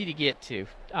easy to get to.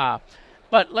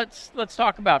 But let's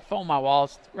talk about Foam My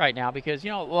Walls right now, because,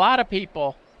 a lot of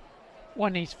people,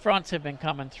 when these fronts have been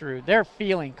coming through, they're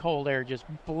feeling cold air just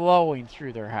blowing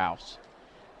through their house.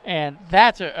 And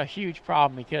that's a huge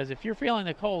problem, because if you're feeling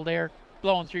the cold air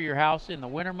blowing through your house in the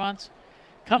winter months,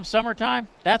 come summertime,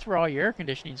 that's where all your air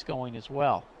conditioning is going as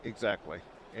well. Exactly.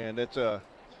 And it's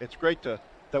great that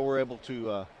we're able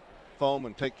to foam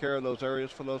and take care of those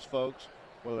areas for those folks,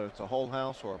 whether it's a whole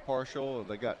house or a partial, or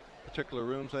they got particular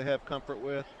rooms they have comfort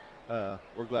with.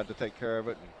 We're glad to take care of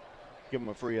it and give them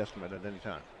a free estimate at any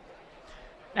time.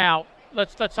 Now,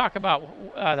 let's talk about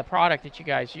the product that you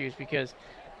guys use, because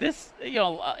this, a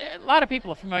lot of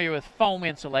people are familiar with foam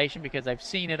insulation because they've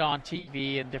seen it on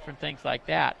TV and different things like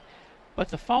that. But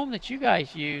the foam that you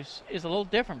guys use is a little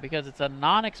different because it's a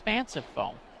non-expansive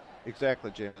foam.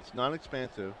 Exactly, Jim. It's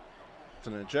non-expansive. It's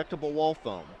an injectable wall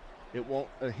foam. It won't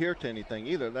adhere to anything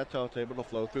either. That's how it's able to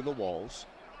flow through the walls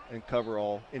and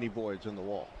cover any voids in the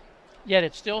wall. Yet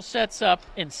it still sets up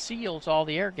and seals all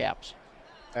the air gaps.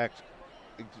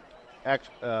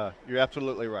 You're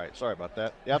absolutely right. Sorry about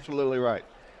that. You're absolutely right.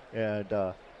 And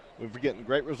we're getting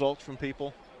great results from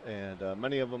people, and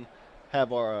many of them have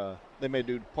they may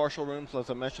do partial rooms, as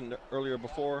I mentioned earlier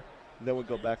before, and then we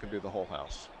go back and do the whole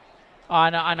house.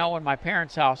 I know when my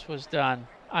parents' house was done,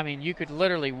 I mean, you could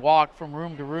literally walk from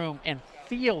room to room and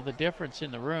feel the difference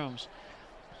in the rooms,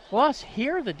 plus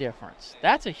hear the difference.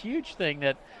 That's a huge thing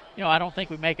that, I don't think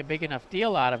we make a big enough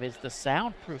deal out of, is the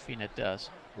soundproofing it does.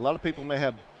 A lot of people may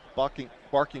have barking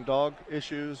dog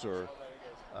issues, or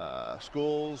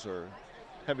schools, or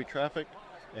heavy traffic,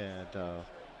 and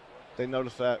they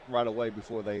notice that right away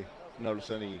before they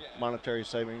notice any monetary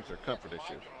savings or comfort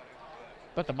issues.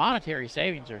 But the monetary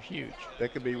savings are huge. They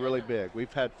can be really big.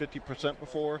 We've had 50%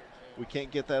 before. We can't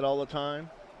get that all the time,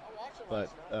 but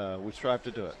we strive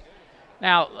to do it.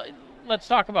 Now, let's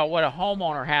talk about what a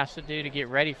homeowner has to do to get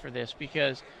ready for this,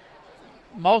 because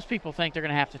most people think they're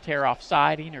going to have to tear off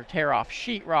siding or tear off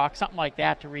sheetrock, something like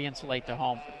that, to re-insulate the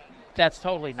home. That's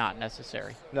totally not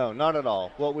necessary. No, not at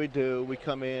all. What we do, we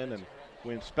come in and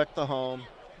we inspect the home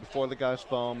before the guys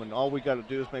foam, and all we got to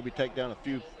do is maybe take down a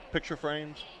few picture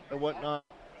frames and whatnot.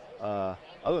 Other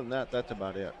than that, that's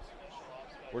about it.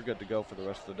 We're good to go for the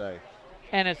rest of the day.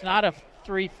 And it's not a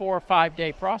 3, 4, 5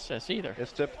 day process either.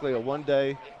 It's typically a 1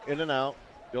 day in and out.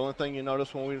 The only thing you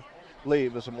notice when we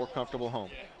leave is a more comfortable home.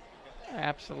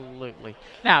 Absolutely.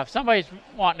 Now, if somebody's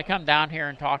wanting to come down here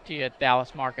and talk to you at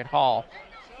Dallas Market Hall,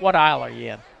 what aisle are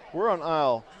you in? We're on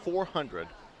aisle 400.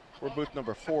 We're booth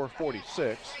number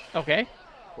 446. Okay.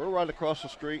 We're right across the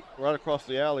street, right across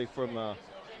the alley from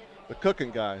the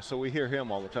cooking guy, so we hear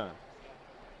him all the time.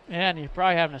 Yeah, and you're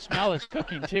probably having to smell his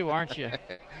cooking too, aren't you?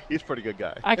 He's a pretty good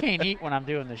guy. I can't eat when I'm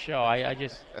doing the show. I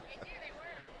just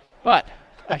But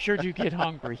I sure do get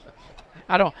hungry.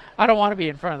 I don't want to be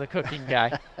in front of the cooking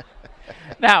guy.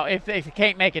 Now, if they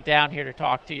can't make it down here to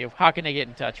talk to you, how can they get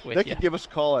in touch with you? They can give us a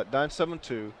call at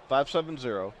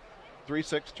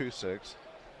 972-570-3626.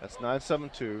 That's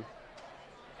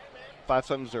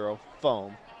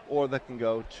 972-570-FOAM. Or they can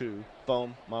go to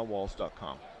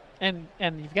foammywalls.com. And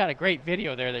you've got a great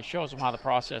video there that shows them how the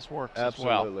process works as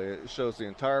well. Absolutely. It shows the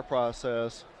entire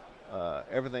process,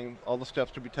 everything, all the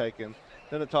steps to be taken.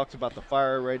 Then it talks about the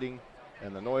fire rating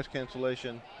and the noise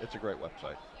cancellation. It's a great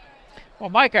website. Well,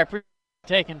 Mike, I appreciate you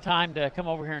taking time to come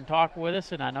over here and talk with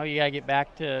us, and I know you got to get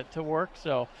back to work,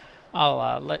 so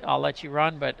I'll let you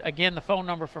run. But again, the phone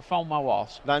number for Foam My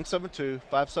Walls.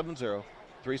 972-570-3626.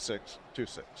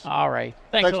 All right.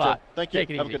 Thanks a lot. Jim. Thank you.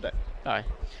 Take it Have easy. a good day. All right.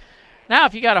 Now,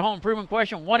 if you got a home improvement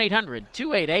question,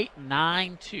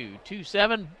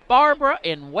 1-800-288-9227. Barbara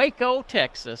in Waco,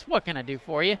 Texas. What can I do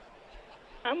for you?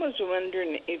 I was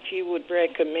wondering if you would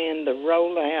recommend the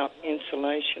rollout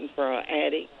insulation for an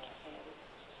attic.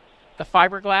 The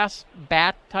fiberglass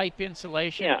bat-type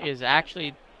insulation Yeah. is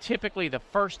actually typically the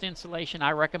first insulation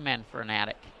I recommend for an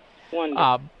attic.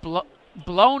 Wonderful.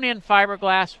 Blown-in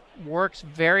fiberglass works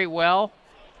very well.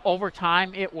 Over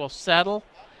time, it will settle.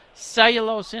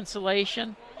 Cellulose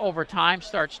insulation over time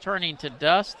starts turning to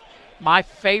dust. My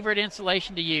favorite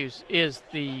insulation to use is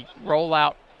the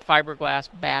rollout fiberglass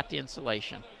bat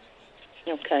insulation.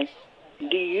 Okay.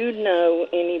 Do you know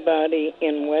anybody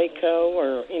in Waco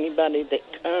or anybody that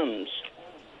comes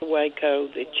to Waco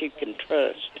that you can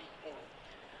trust?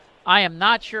 I am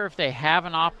not sure if they have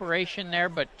an operation there,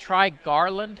 but try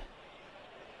Garland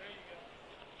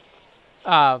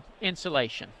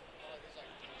insulation.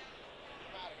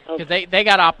 Because they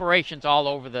got operations all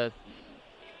over the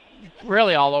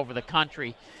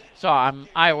country. So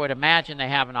I would imagine they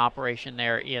have an operation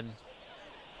there in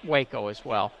Waco as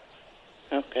well.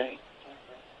 Okay.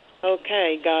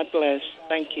 Okay, God bless.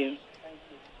 Thank you.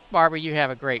 Barbara, you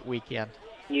have a great weekend.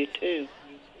 You too.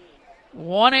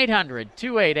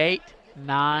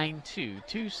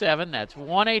 1-800-288-9227. That's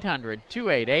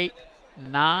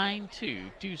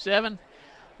 1-800-288-9227.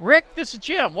 Rick, this is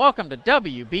Jim. Welcome to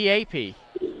WBAP.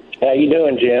 How you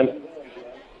doing, Jim?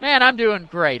 Man, I'm doing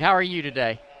great. How are you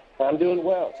today? I'm doing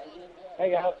well.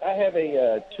 Hey, I have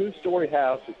a two-story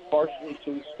house. It's partially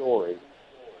two-story.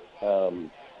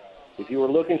 If you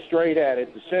were looking straight at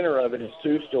it, the center of it is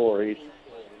 2 stories.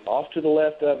 Off to the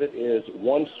left of it is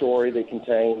 1 story that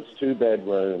contains 2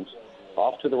 bedrooms.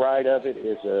 Off to the right of it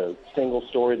is a single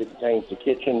story that contains the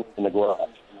kitchen and the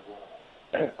garage.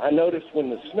 I noticed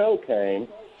when the snow came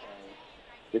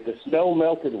that the snow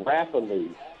melted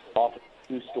rapidly off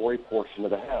the 2-story portion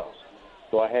of the house.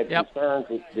 So I had concerns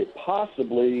that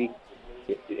possibly,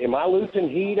 am I losing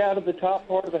heat out of the top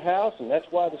part of the house, and that's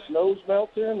why the snow's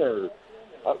melting? Or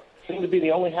I seem to be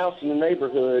the only house in the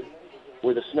neighborhood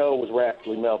where the snow was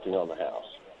rapidly melting on the house.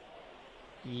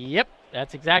 Yep,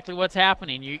 that's exactly what's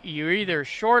happening. You're either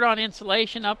short on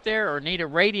insulation up there or need a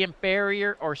radiant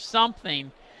barrier or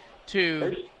something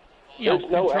to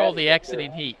control the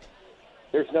exiting heat.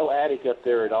 There's no attic up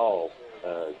there at all.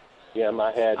 Jim,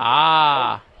 I had...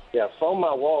 Foam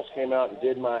My Walls came out and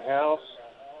did my house.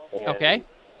 And okay.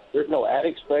 There's no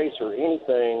attic space or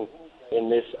anything in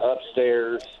this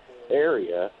upstairs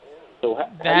area. So how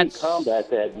do you combat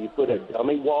that? Do you put a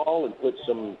dummy wall and put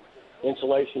some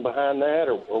insulation behind that,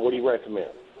 or what do you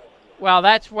recommend? Well,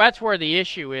 that's where the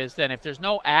issue is. Then if there's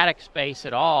no attic space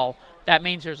at all, that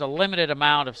means there's a limited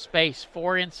amount of space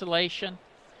for insulation.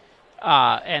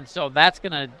 And so that's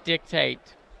going to dictate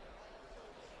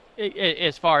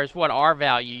as far as what R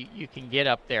value you can get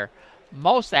up there.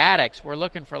 Most attics, we're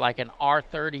looking for like an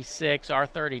R36,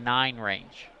 R39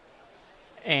 range.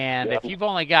 And if you've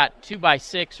only got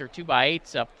 2x6 or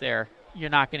 2x8s up there, you're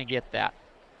not going to get that.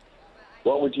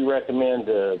 What would you recommend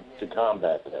to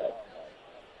combat that?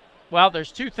 Well,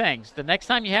 there's 2 things. The next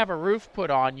time you have a roof put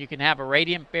on, you can have a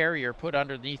radiant barrier put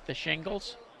underneath the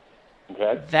shingles.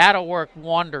 Okay. That'll work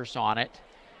wonders on it.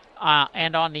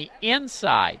 And on the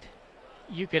inside,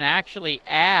 you can actually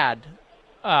add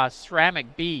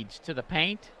ceramic beads to the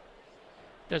paint.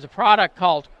 There's a product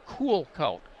called Cool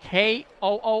Coat,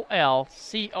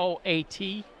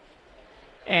 Koolcoat,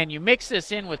 and you mix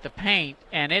this in with the paint,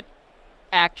 and it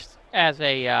acts as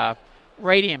a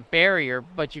radiant barrier,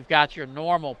 but you've got your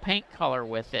normal paint color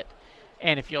with it.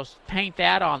 And if you'll paint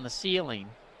that on the ceiling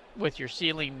with your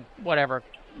ceiling, whatever,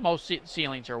 most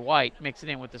ceilings are white, mix it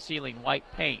in with the ceiling white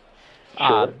paint.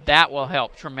 Sure. That will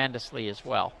help tremendously as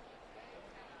well.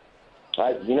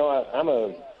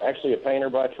 I'm actually a painter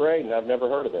by trade, and I've never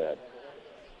heard of that.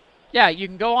 Yeah, you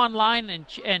can go online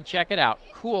and check it out.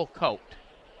 Cool Coat.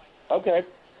 Okay.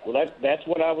 Well, that's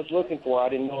what I was looking for. I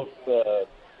didn't know if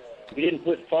we didn't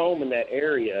put foam in that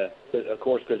area, of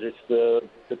course, because it's the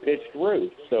pitched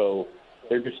roof. So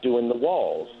they're just doing the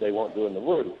walls. They weren't doing the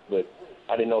roof. But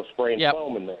I didn't know spraying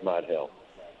foam in that might help.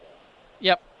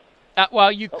 Yep.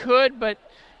 Well, you could, but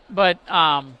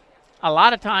a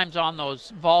lot of times on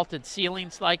those vaulted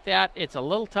ceilings like that, it's a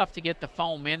little tough to get the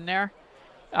foam in there.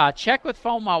 Check with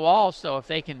Foam My Walls, though, if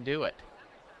they can do it.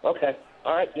 Okay.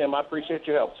 All right, Jim. I appreciate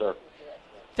your help, sir.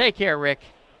 Take care, Rick.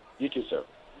 You too, sir.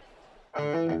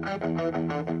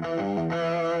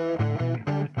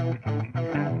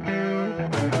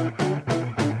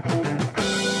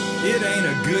 It ain't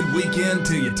a good weekend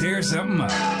till you tear something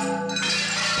up.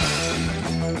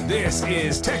 This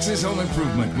is Texas Home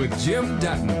Improvement with Jim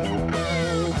Dutton.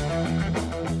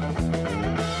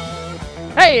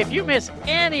 Hey, if you miss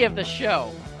any of the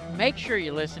show, make sure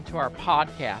you listen to our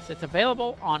podcast. It's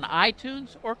available on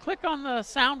iTunes or click on the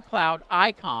SoundCloud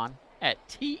icon at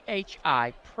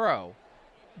thipro.com.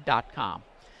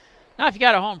 Now, if you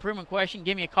got a home improvement question,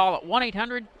 give me a call at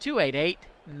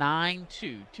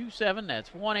 1-800-288-9227.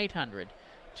 That's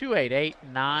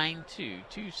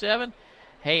 1-800-288-9227.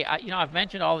 Hey, I've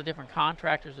mentioned all the different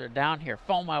contractors that are down here.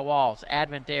 Foam My Walls,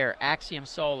 Advent Air, Axiom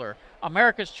Solar,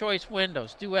 America's Choice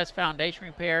Windows, Due West Foundation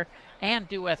Repair, and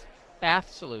Due West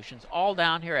Bath Solutions, all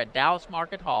down here at Dallas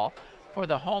Market Hall for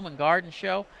the Home and Garden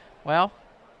Show. Well,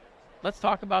 let's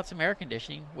talk about some air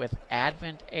conditioning with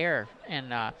Advent Air.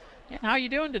 And how are you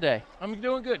doing today? I'm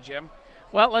doing good, Jim.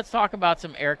 Well, let's talk about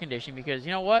some air conditioning because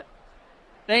you know what?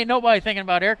 There ain't nobody thinking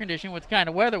about air conditioning with the kind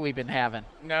of weather we've been having.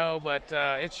 No, but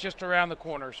it's just around the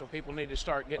corner, so people need to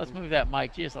start getting. Let's move that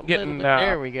mic just a little bit.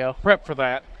 There we go. Prep for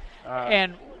that.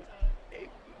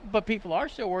 But people are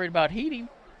still worried about heating.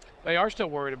 They are still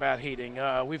worried about heating.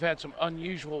 We've had some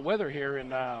unusual weather here in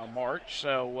March,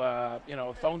 so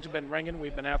phones have been ringing.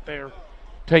 We've been out there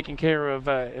taking care of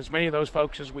as many of those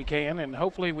folks as we can, and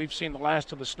hopefully we've seen the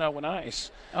last of the snow and ice.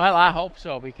 Well, I hope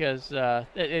so because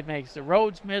it makes the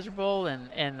roads miserable,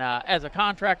 and as a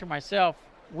contractor myself,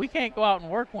 we can't go out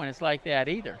and work when it's like that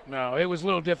either. No, it was a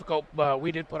little difficult.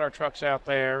 We did put our trucks out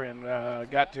there and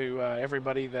got to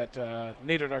everybody that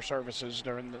needed our services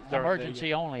during the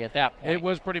emergency only at that point. It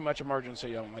was pretty much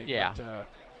emergency only. Yeah. But,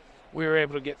 we were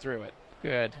able to get through it.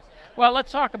 Good. Well,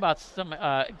 let's talk about some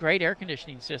great air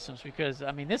conditioning systems because,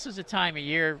 this is a time of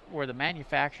year where the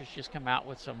manufacturers just come out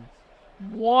with some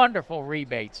wonderful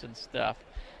rebates and stuff.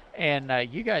 And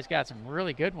you guys got some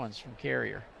really good ones from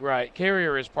Carrier. Right.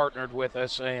 Carrier has partnered with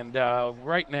us, and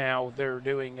right now they're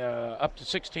doing up to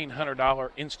 $1,600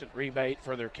 instant rebate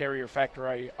for their Carrier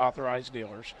factory authorized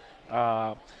dealers.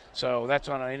 So that's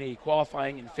on any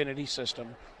qualifying Infinity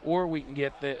system, or we can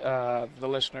get the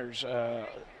listeners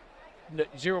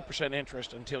 0%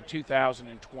 interest until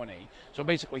 2020. So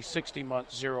basically 60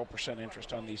 months, 0%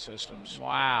 interest on these systems.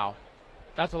 Wow.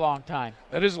 That's a long time.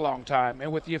 That is a long time.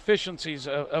 And with the efficiencies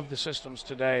of the systems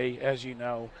today, as you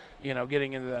know,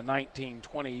 getting into the 19,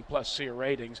 20 plus SEER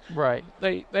ratings, right?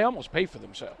 They almost pay for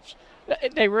themselves.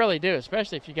 They really do,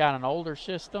 especially if you got an older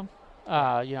system.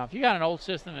 If you got an old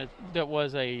system that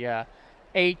was a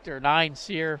 8 or 9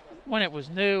 SEER when it was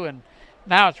new, and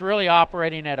now it's really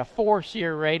operating at a 4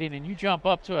 SEER rating, and you jump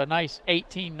up to a nice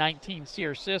 18, 19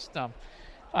 SEER system.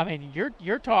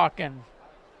 You're talking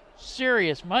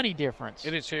serious money difference.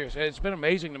 It is serious. It's been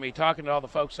amazing to me talking to all the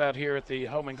folks out here at the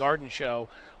Home and Garden Show,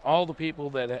 all the people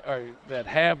that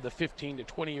have the 15 to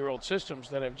 20-year-old systems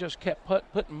that have just kept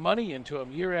putting money into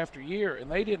them year after year, and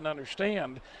they didn't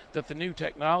understand that the new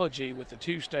technology with the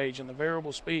 2-stage and the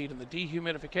variable speed and the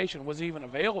dehumidification was even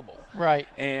available. Right.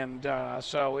 And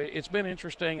so it's been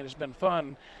interesting, and it's been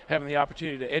fun having the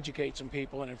opportunity to educate some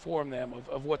people and inform them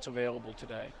of what's available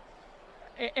today.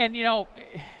 And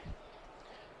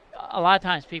a lot of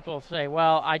times people say,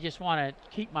 well, I just want to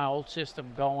keep my old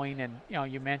system going, and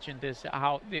you mentioned this,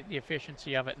 how the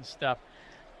efficiency of it and stuff.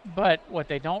 But what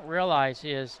they don't realize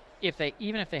is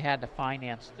even if they had to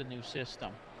finance the new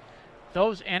system,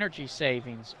 those energy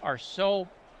savings are so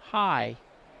high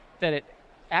that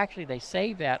they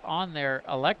save that on their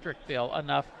electric bill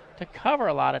enough to cover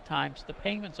a lot of times the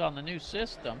payments on the new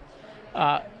system.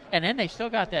 And then they still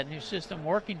got that new system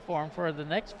working for them for the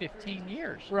next 15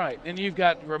 years. Right, and you've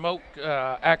got remote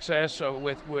access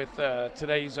with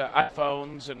today's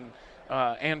iPhones and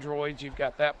Androids. You've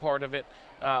got that part of it.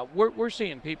 We're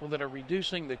seeing people that are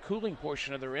reducing the cooling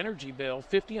portion of their energy bill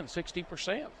 50 and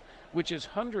 60%, which is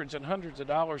hundreds and hundreds of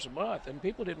dollars a month, and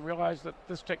people didn't realize that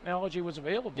this technology was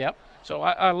available. Yep. So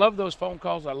I love those phone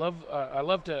calls. I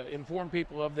love to inform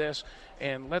people of this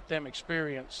and let them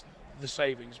experience the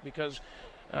savings, because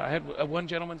I had one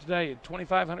gentleman today, a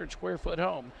 2,500 square foot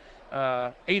home,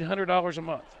 $800 a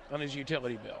month on his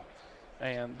utility bill.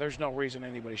 And there's no reason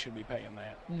anybody should be paying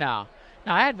that. No.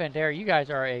 Now, Advent Air, you guys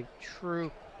are a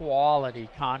true quality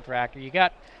contractor. You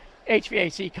got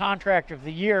HVAC Contractor of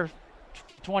the Year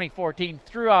 2014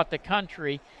 throughout the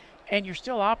country, and you're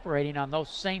still operating on those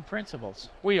same principles.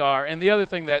 We are. And the other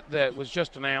thing that was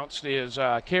just announced is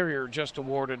Carrier just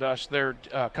awarded us their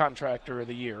Contractor of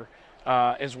the Year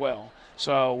as well.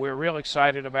 So we're real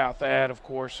excited about that. Of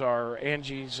course, our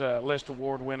Angie's List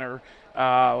Award winner.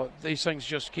 These things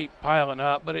just keep piling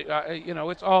up, but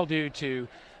it's all due to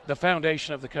the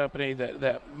foundation of the company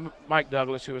that Mike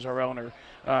Douglas, who is our owner,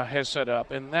 has set up,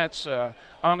 and that's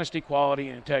honesty, quality,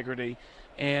 and integrity,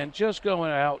 and just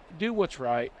going out, do what's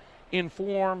right,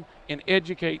 inform and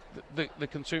educate the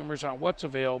consumers on what's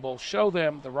available, show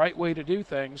them the right way to do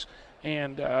things.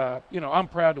 And, I'm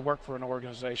proud to work for an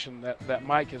organization that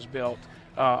Mike has built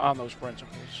on those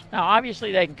principles. Now,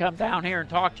 obviously, they can come down here and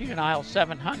talk to you in aisle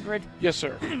 700. Yes,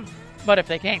 sir. But if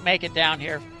they can't make it down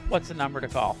here, what's the number to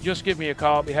call? Just give me a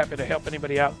call. I'll be happy to help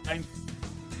anybody out.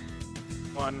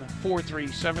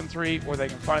 941-4373, or they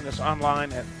can find us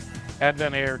online at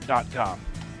adventair.com.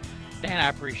 Dan, I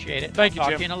appreciate it. Thank you, I'll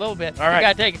Jim. talk to you in a little bit. All right. We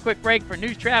got to take a quick break for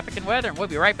news, traffic, and weather, and we'll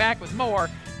be right back with more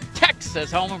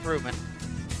Texas Home Improvement.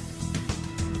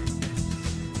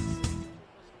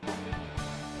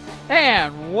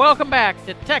 And welcome back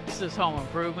to Texas Home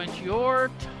Improvement, your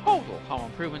total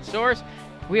home improvement source.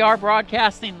 We are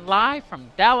broadcasting live from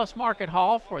Dallas Market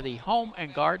Hall for the Home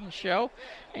and Garden Show.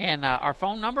 And our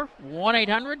phone number,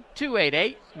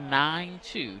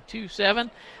 1-800-288-9227.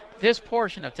 This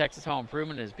portion of Texas Home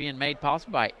Improvement is being made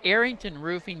possible by Arrington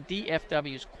Roofing,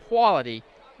 DFW's quality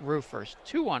roofers.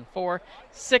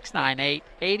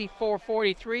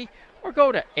 214-698-8443, or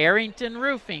go to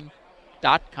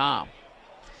arringtonroofing.com.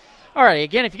 All right,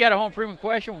 again, if you got a home improvement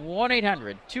question,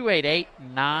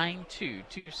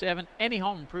 1-800-288-9227. Any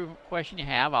home improvement question you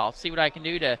have, I'll see what I can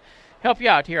do to help you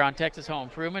out here on Texas Home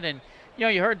Improvement. And,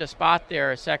 you heard the spot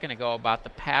there a second ago about the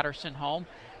Patterson home.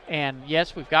 And,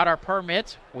 yes, we've got our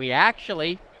permits. We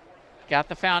actually got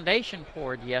the foundation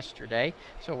poured yesterday.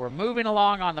 So we're moving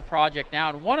along on the project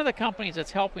now. And one of the companies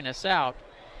that's helping us out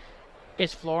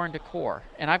is Floor & Decor.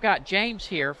 And I've got James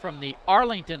here from the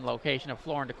Arlington location of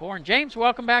Floor & Decor. And James,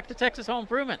 welcome back to Texas Home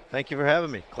Improvement. Thank you for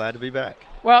having me. Glad to be back.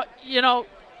 Well,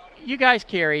 you guys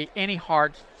carry any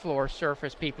hard floor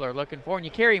surface people are looking for, and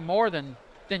you carry more than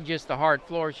just the hard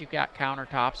floors. You've got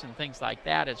countertops and things like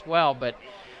that as well. But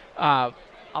a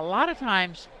lot of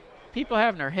times people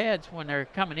have in their heads when they're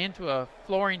coming into a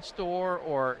flooring store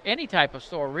or any type of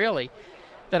store really,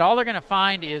 that all they're going to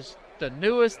find is the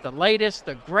newest, the latest,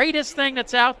 the greatest thing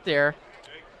that's out there.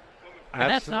 And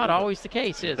that's not always the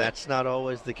case, is it? That's not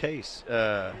always the case.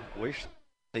 We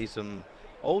see some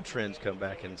old trends come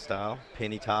back in style.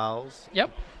 Penny tiles.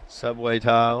 Yep. Subway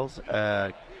tiles.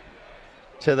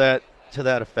 To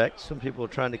that effect, some people are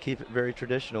trying to keep it very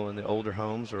traditional in the older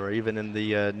homes, or even in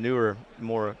the newer,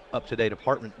 more up-to-date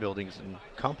apartment buildings and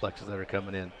complexes that are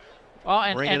coming in.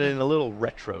 Well, bringing it in a little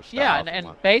retro style. Yeah, and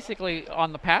basically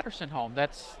on the Patterson home,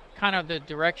 that's kind of the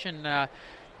direction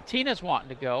Tina's wanting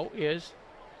to go, is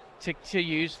to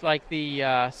use like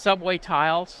the subway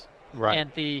tiles, right,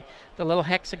 and the little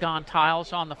hexagon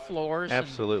tiles on the floors.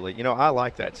 Absolutely. I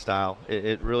like that style.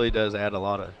 It really does add a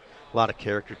lot of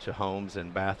character to homes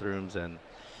and bathrooms, and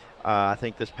I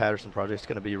think this Patterson project is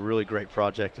going to be a really great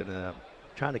project, and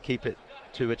trying to keep it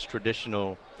to its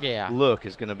traditional look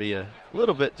is going to be a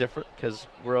little bit different, because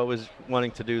we're always wanting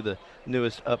to do the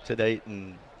newest, up-to-date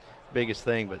and biggest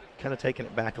thing, but kind of taking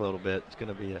it back a little bit. It's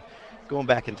going to be going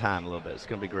back in time a little bit. It's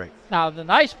going to be great. Now, the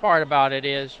nice part about it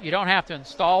is you don't have to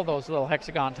install those little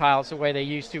hexagon tiles the way they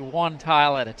used to, one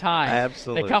tile at a time.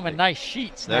 Absolutely. They come in nice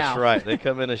sheets now. That's right. They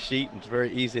come in a sheet, and it's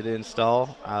very easy to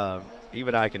install.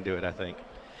 Even I can do it, I think.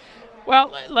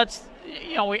 Well, let's,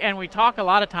 we talk a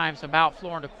lot of times about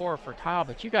Floor & Decor for tile,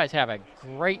 but you guys have a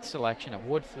great selection of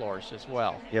wood floors as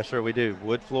well. Yes, sir, we do.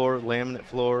 Wood floor, laminate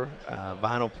floor,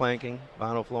 vinyl planking,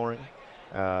 vinyl flooring.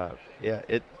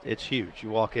 It's huge.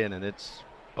 You walk in and it's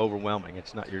overwhelming.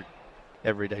 It's not your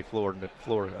everyday floor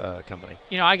company.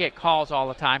 I get calls all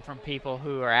the time from people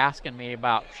who are asking me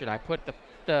about, should I put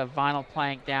the vinyl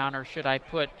plank down, or should I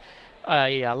put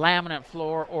a laminate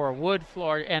floor or a wood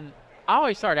floor? And I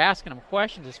always start asking them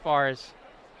questions as far as,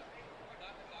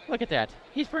 look at that.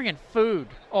 He's bringing food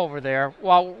over there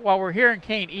while we're here and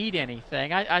can't eat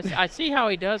anything. I see how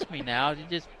he does me now.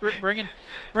 Just bringing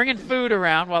food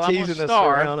around while I'm teasing starved.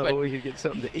 Us around, but we could get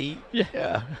something to eat.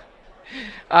 Yeah.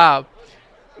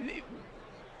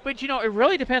 But, it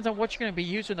really depends on what you're going to be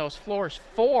using those floors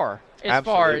for as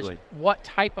far as what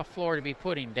type of floor to be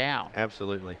putting down.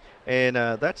 Absolutely. And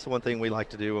that's the one thing we like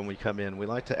to do when we come in. We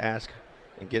like to ask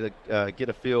and get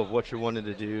a feel of what you're wanting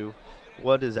to do,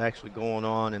 what is actually going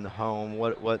on in the home,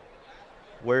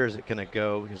 where is it going to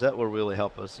go, because that will really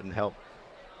help us and help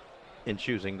in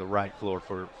choosing the right floor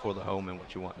for the home and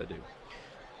what you want to do.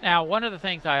 Now, one of the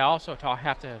things I also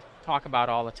have to talk about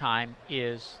all the time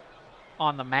is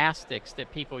on the mastics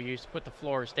that people use to put the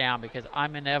floors down, because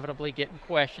I'm inevitably getting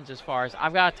questions as far as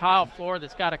I've got a tile floor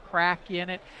that's got a crack in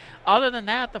it. Other than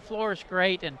that, the floor is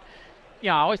great. And, I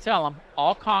always tell them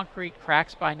all concrete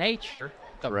cracks by nature.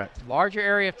 The larger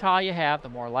area of tile you have, the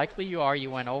more likely you are you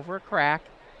went over a crack.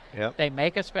 Yep. They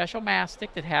make a special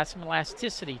mastic that has some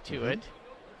elasticity to it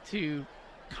to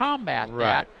combat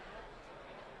that.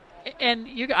 And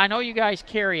I know you guys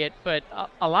carry it, but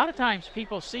a lot of times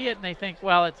people see it and they think,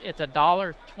 well, it's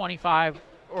 $1.25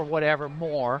 or whatever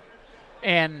more,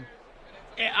 and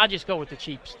I'll just go with the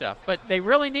cheap stuff. But they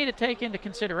really need to take into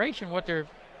consideration what they're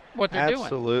doing.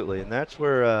 Absolutely, and that's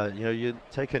where you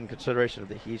take into consideration of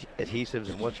the adhesives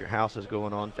and what your house is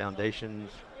going on, foundations,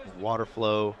 water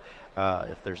flow,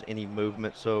 if there's any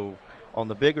movement. So on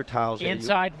the bigger tiles,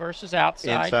 inside versus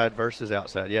outside. Inside versus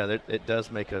outside. Yeah, it does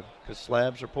make because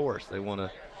slabs are porous. They want to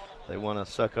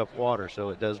suck up water, so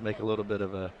it does make a little bit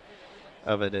of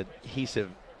an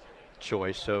adhesive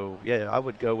choice. So yeah, I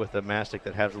would go with a mastic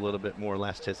that has a little bit more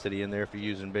elasticity in there. If you're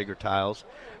using bigger tiles,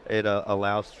 it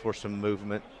allows for some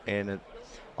movement, and it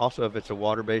also, if it's a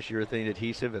water-based urethane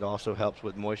adhesive, it also helps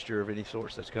with moisture of any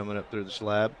source that's coming up through the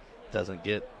slab. Doesn't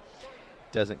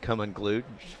come unglued.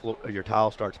 Your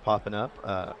tile starts popping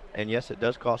up, and yes, it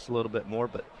does cost a little bit more,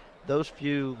 but those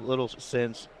few little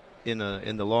cents in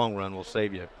the long run will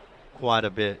save you quite a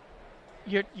bit.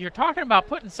 You're talking about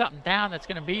putting something down that's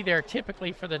going to be there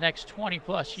typically for the next 20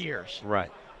 plus years.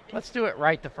 Right. Let's do it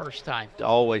right the first time.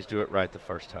 Always do it right the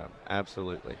first time.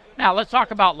 Absolutely. Now let's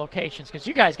talk about locations, because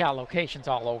you guys got locations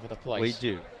all over the place. We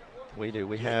do.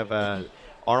 We have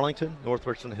Arlington, North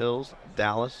Richland Hills,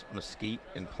 Dallas, Mesquite,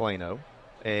 and Plano.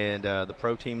 And the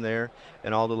pro team there,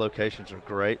 and all the locations are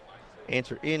great.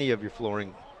 Answer any of your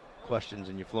flooring questions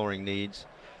and your flooring needs.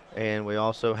 And we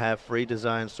also have free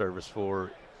design service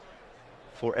for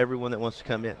everyone that wants to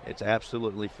come in. It's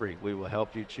absolutely free. We will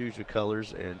help you choose your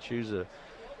colors and choose the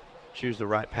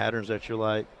right patterns that you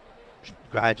like,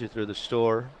 guide you through the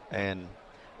store, and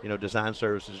design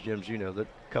services, Jim's, that a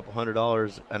couple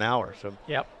 $100 an hour. So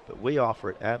but we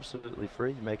offer it absolutely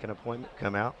free. You make an appointment,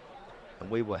 come out, and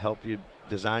we will help you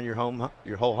design your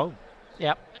whole home.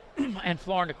 Yep. And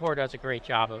Floor & Decor does a great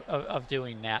job of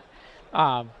doing that.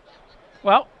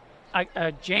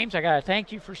 James, I got to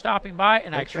thank you for stopping by,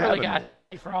 and I truly got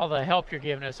for all the help you're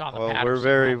giving us on the Patterson. We're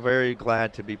very, very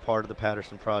glad to be part of the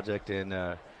Patterson project,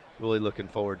 and really looking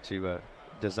forward to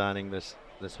designing this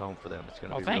home for them. It's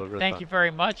going to be really fun. Thank you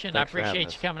very much, and I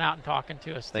appreciate you coming out and talking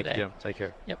to us today. Thank you, Jim. Take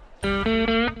care. Yep.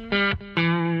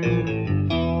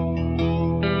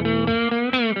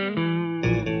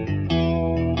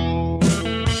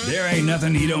 There ain't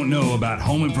nothing he don't know about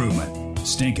home improvement.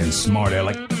 Stinking smart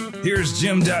aleck. Here's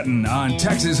Jim Dutton on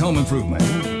Texas Home Improvement.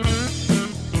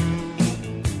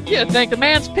 You'd think the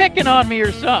man's picking on me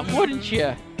or something, wouldn't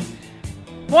you?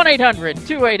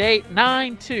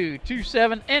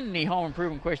 1-800-288-9227. Any home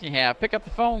improvement question you have, pick up the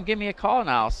phone, give me a call, and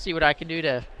I'll see what I can do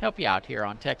to help you out here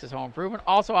on Texas Home Improvement.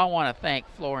 Also, I want to thank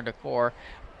Floor & Decor.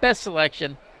 Best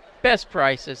selection, best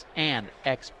prices, and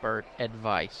expert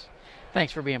advice.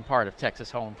 Thanks for being part of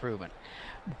Texas Home Improvement.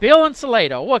 Bill in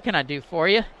Salado, what can I do for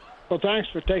you? Well, thanks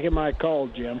for taking my call,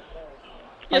 Jim.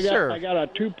 Yes, sir. I got a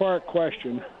two-part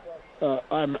question.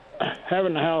 I'm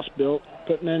having a house built,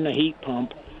 putting in a heat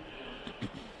pump.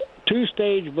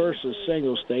 Two-stage versus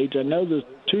single-stage. I know the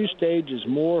two-stage is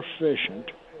more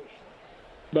efficient,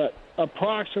 but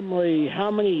approximately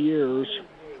how many years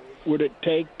would it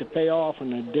take to pay off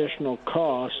an additional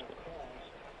cost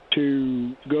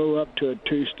to go up to a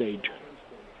two-stage?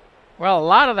 Well, a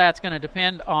lot of that's going to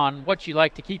depend on what you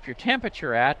like to keep your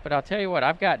temperature at, but I'll tell you what,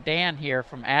 I've got Dan here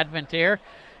from Advent Air.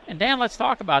 And Dan, let's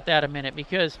talk about that a minute,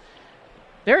 because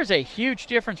there's a huge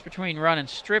difference between running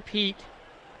strip heat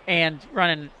and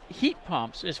running heat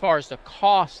pumps as far as the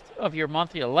cost of your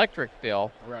monthly electric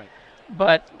bill. Right.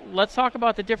 But let's talk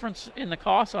about the difference in the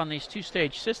cost on these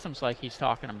two-stage systems like he's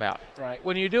talking about. Right.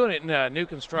 When you're doing it in a new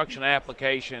construction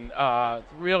application,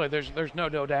 really there's no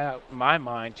doubt in my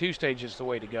mind two-stage is the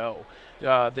way to go.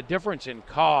 the difference in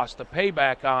cost, the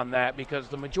payback on that, because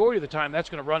the majority of the time that's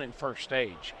going to run in first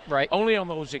stage. Right. Only on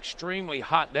those extremely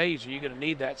hot days are you going to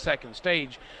need that second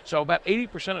stage. So about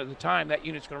 80% of the time that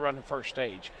unit's going to run in first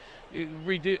stage.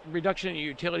 Reduction in your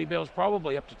utility bills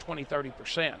probably up to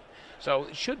 20-30%. So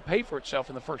it should pay for itself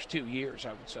in the first 2 years,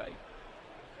 I would say.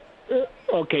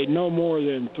 Okay, no more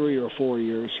than 3 or 4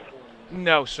 years.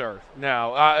 No, sir.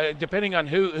 No. Depending on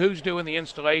who's doing the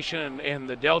installation and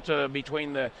the delta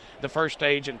between the first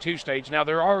stage and two-stage. Now,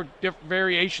 there are different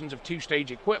variations of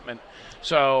two-stage equipment.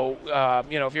 So,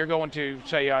 if you're going to,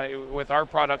 say, with our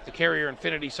product, the Carrier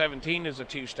Infinity 17 is a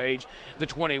two-stage. The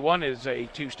 21 is a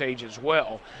two-stage as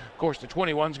well. Of course, the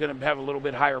 21 is going to have a little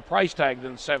bit higher price tag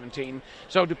than the 17.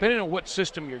 So, depending on what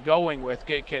system you're going with,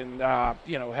 it can,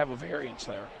 have a variance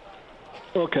there.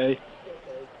 Okay.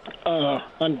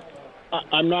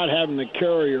 I'm not having the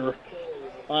Carrier.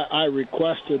 I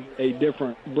requested a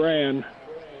different brand.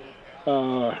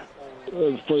 They're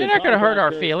not going to hurt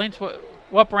our feelings.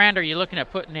 What brand are you looking at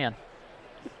putting in?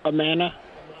 Amana.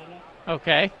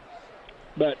 Okay.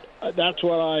 But that's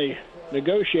what I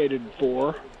negotiated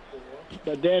for.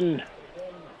 But then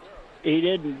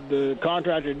the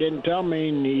contractor didn't tell me,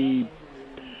 and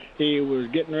he was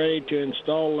getting ready to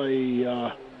install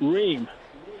a ream.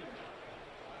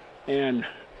 And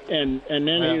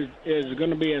then he is going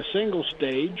to be a single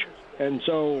stage, and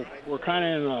so we're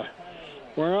kind of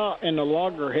we're not in the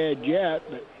loggerhead yet.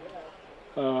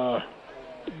 But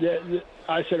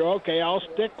I said, okay, I'll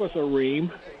stick with a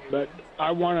ream, but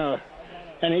I want to,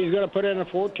 and he's going to put in a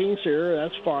 14 SEER.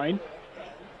 That's fine.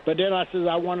 But then I said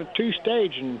I want a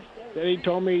two-stage, and then he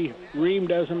told me ream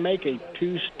doesn't make a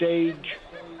two-stage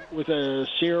with a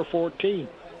SEER 14.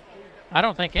 I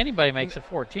don't think anybody makes a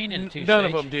 14 in a two-stage. None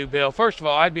of them do, Bill. First of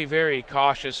all, I'd be very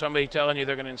cautious. Somebody telling you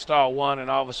they're going to install one, and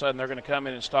all of a sudden they're going to come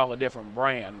in and install a different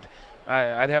brand.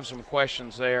 I'd have some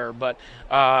questions there. But,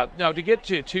 no, to get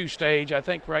to a two-stage, I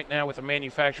think right now with the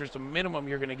manufacturers, the minimum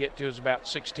you're going to get to is about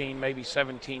 16, maybe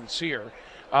 17 SEER.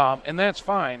 And that's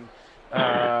fine.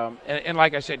 And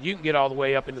like I said, you can get all the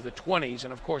way up into the 20s.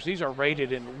 And, of course, these are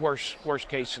rated in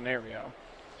worst-case scenario.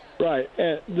 Right.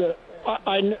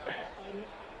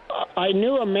 I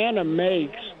knew Amana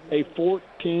makes a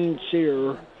 14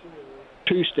 SEER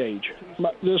two-stage.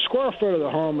 The square foot of the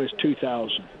home is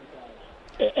 2,000.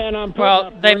 And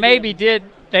they maybe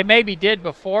did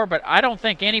before, but I don't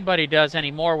think anybody does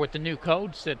anymore with the new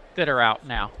codes that are out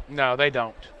now. No, they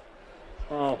don't.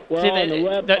 Oh, well, on the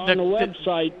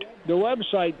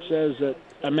website says that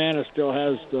Amana still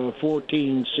has the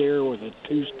 14 SEER with a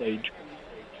two-stage.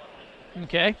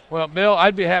 Okay. Well, Bill,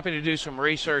 I'd be happy to do some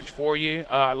research for you.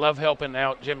 I love helping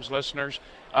out Jim's listeners.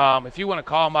 If you want to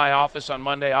call my office on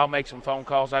Monday, I'll make some phone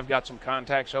calls. I've got some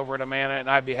contacts over at Amana, and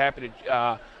I'd be happy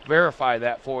to verify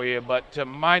that for you. But to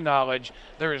my knowledge,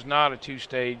 there is not a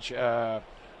two-stage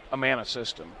Amana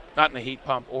system, not in the heat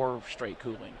pump or straight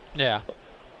cooling. Yeah.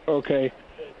 Okay.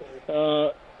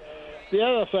 The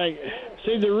other thing,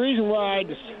 the reason why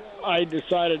I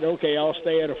decided, okay, I'll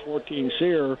stay at a 14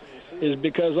 SEER is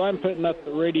because I'm putting up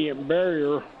the radiant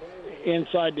barrier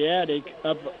inside the attic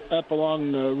up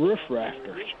along the roof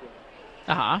rafters.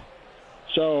 Uh-huh.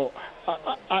 So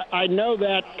I know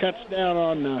that cuts down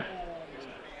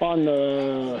on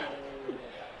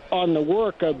the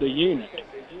work of the unit.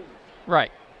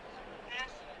 Right.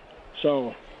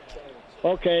 So,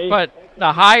 okay. But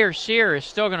the higher SEER is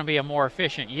still going to be a more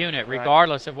efficient unit,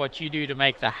 regardless of what you do to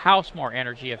make the house more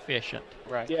energy efficient.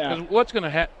 Right. Yeah. Because what's going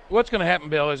to happen,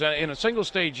 Bill, is in a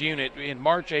single-stage unit in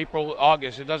March, April,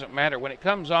 August, it doesn't matter. When it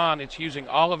comes on, it's using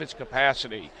all of its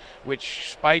capacity,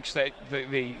 which spikes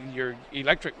your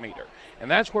electric meter.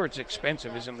 And that's where it's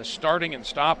expensive, is in the starting and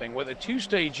stopping. With a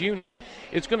two-stage unit,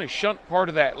 it's going to shunt part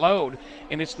of that load,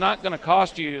 and it's not going to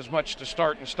cost you as much to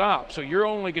start and stop. So you're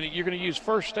going to use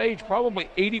first stage probably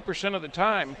 80% of the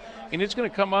time, and it's going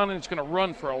to come on and it's going to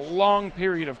run for a long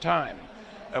period of time.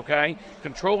 Okay,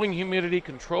 controlling humidity,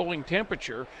 controlling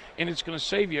temperature, and it's going to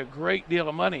save you a great deal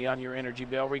of money on your energy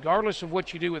bill. Regardless of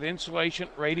what you do with insulation,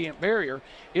 radiant barrier,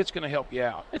 it's going to help you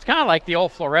out. It's kind of like the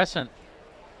old fluorescent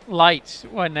lights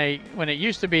when it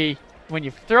used to be, when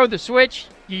you throw the switch,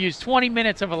 you use 20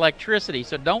 minutes of electricity,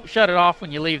 so don't shut it off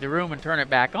when you leave the room and turn it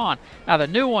back on. Now the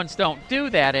new ones don't do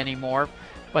that anymore,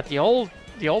 but the old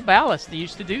ballasts, they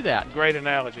used to do that. Great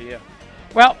analogy, yeah.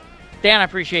 Well, Dan, I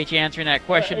appreciate you answering that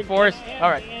question for us.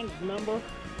 All right. Number?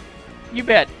 You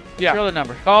bet. Yeah. Throw the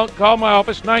number. Call my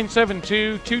office,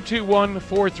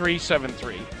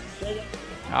 972-221-4373.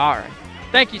 All right.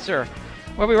 Thank you, sir.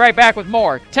 We'll be right back with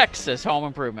more Texas Home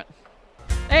Improvement.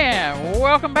 And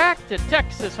welcome back to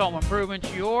Texas Home Improvement,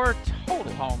 your total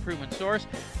total home improvement source.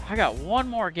 I got one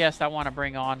more guest I want to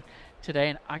bring on today,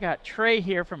 and I got Trey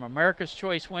here from America's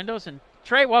Choice Windows. And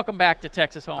Trey, welcome back to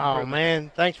Texas Home Improvement. Oh,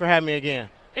 man, thanks for having me again.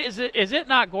 Is it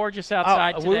not gorgeous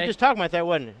outside today? We were just talking about that,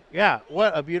 wasn't it? Yeah,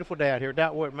 what a beautiful day out here.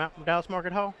 Dallas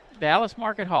Market Hall? Dallas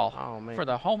Market Hall. Oh, man. For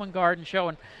the Home and Garden Show.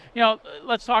 And,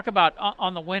 let's talk about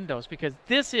on the windows, because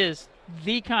this is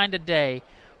the kind of day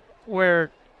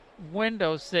where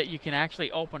windows that you can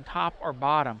actually open top or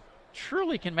bottom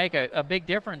truly can make a big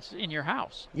difference in your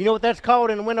house. You know what that's called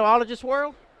in the windowologist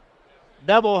world?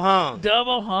 Double hung.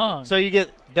 Double hung. So you get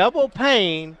double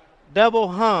pane, double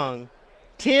hung,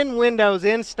 10 windows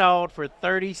installed for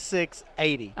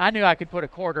 $36.80. I knew I could put a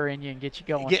quarter in you and get you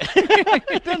going.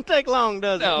 It doesn't take long,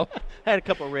 does No. it? Had a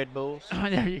couple of Red Bulls.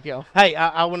 There you go. Hey,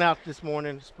 I went out this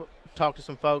morning, talked to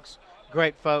some folks,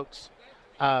 great folks.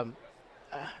 The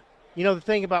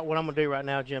thing about what I'm going to do right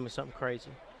now, Jim, is something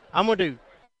crazy. I'm going to do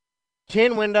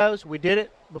 10 windows. We did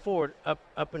it before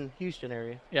up in Houston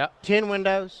area. Yeah. 10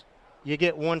 windows. You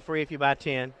get one free. If you buy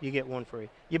 10, you get one free.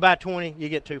 You buy 20, you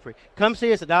get two free. Come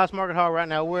see us at Dallas Market Hall right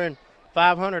now. We're in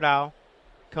 500 aisle.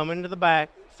 Come into the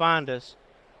back, find us.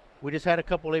 We just had a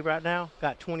couple leave right now.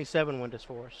 Got 27 windows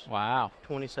for us. Wow.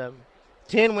 27.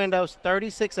 10 windows,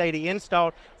 $36.80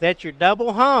 installed. That's your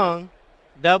double hung,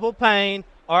 double pane,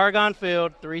 Oregon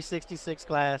filled, 366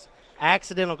 glass,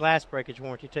 accidental glass breakage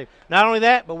warranty too. Not only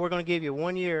that, but we're going to give you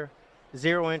 1 year,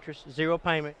 0 interest, 0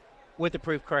 payment with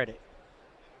approved credit.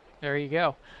 There you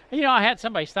go. I had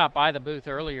somebody stop by the booth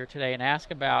earlier today and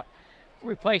ask about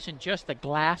replacing just the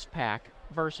glass pack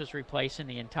versus replacing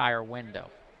the entire window.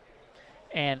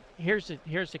 And here's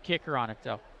the kicker on it,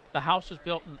 though. The house was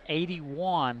built in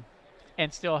 81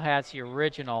 and still has the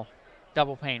original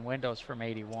double pane windows from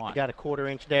 81. You got a 1/4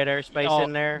 inch dead air space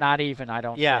in there? Not even, I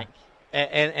don't think.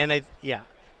 And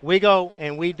we go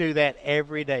and we do that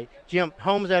every day. Jim,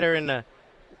 homes that are in the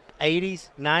 80s,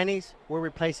 90s, we're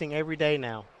replacing every day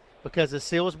now. Because the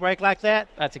seals break like that.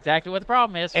 That's exactly what the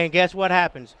problem is. And guess what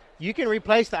happens? You can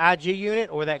replace the IG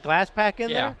unit or that glass pack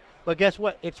in there, but guess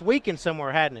what? It's weakened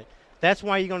somewhere, hadn't it? That's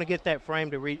why you're going to get that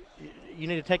frame you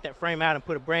need to take that frame out and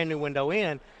put a brand new window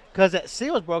in, because that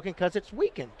seal is broken because it's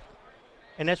weakened.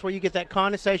 And that's where you get that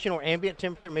condensation or ambient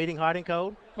temperature meeting hot and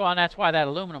cold. Well, and that's why that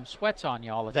aluminum sweats on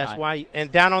you all the time. That's why.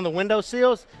 And down on the window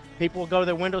sills, people will go to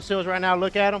their window sills right now,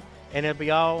 look at them, and it'll be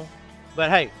all.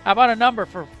 But hey, how about a number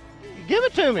for? Give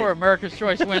it to me. For America's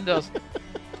Choice Windows.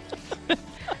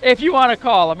 If you want to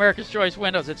call America's Choice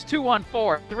Windows, it's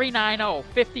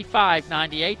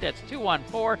 214-390-5598. That's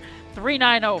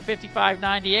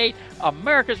 214-390-5598.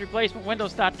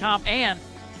 AmericasReplacementWindows.com. And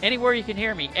anywhere you can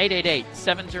hear me,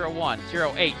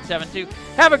 888-701-0872.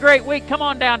 Have a great week. Come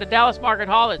on down to Dallas Market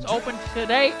Hall. It's open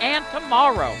today and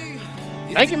tomorrow.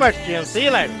 Thank you much, Jim. See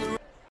you later.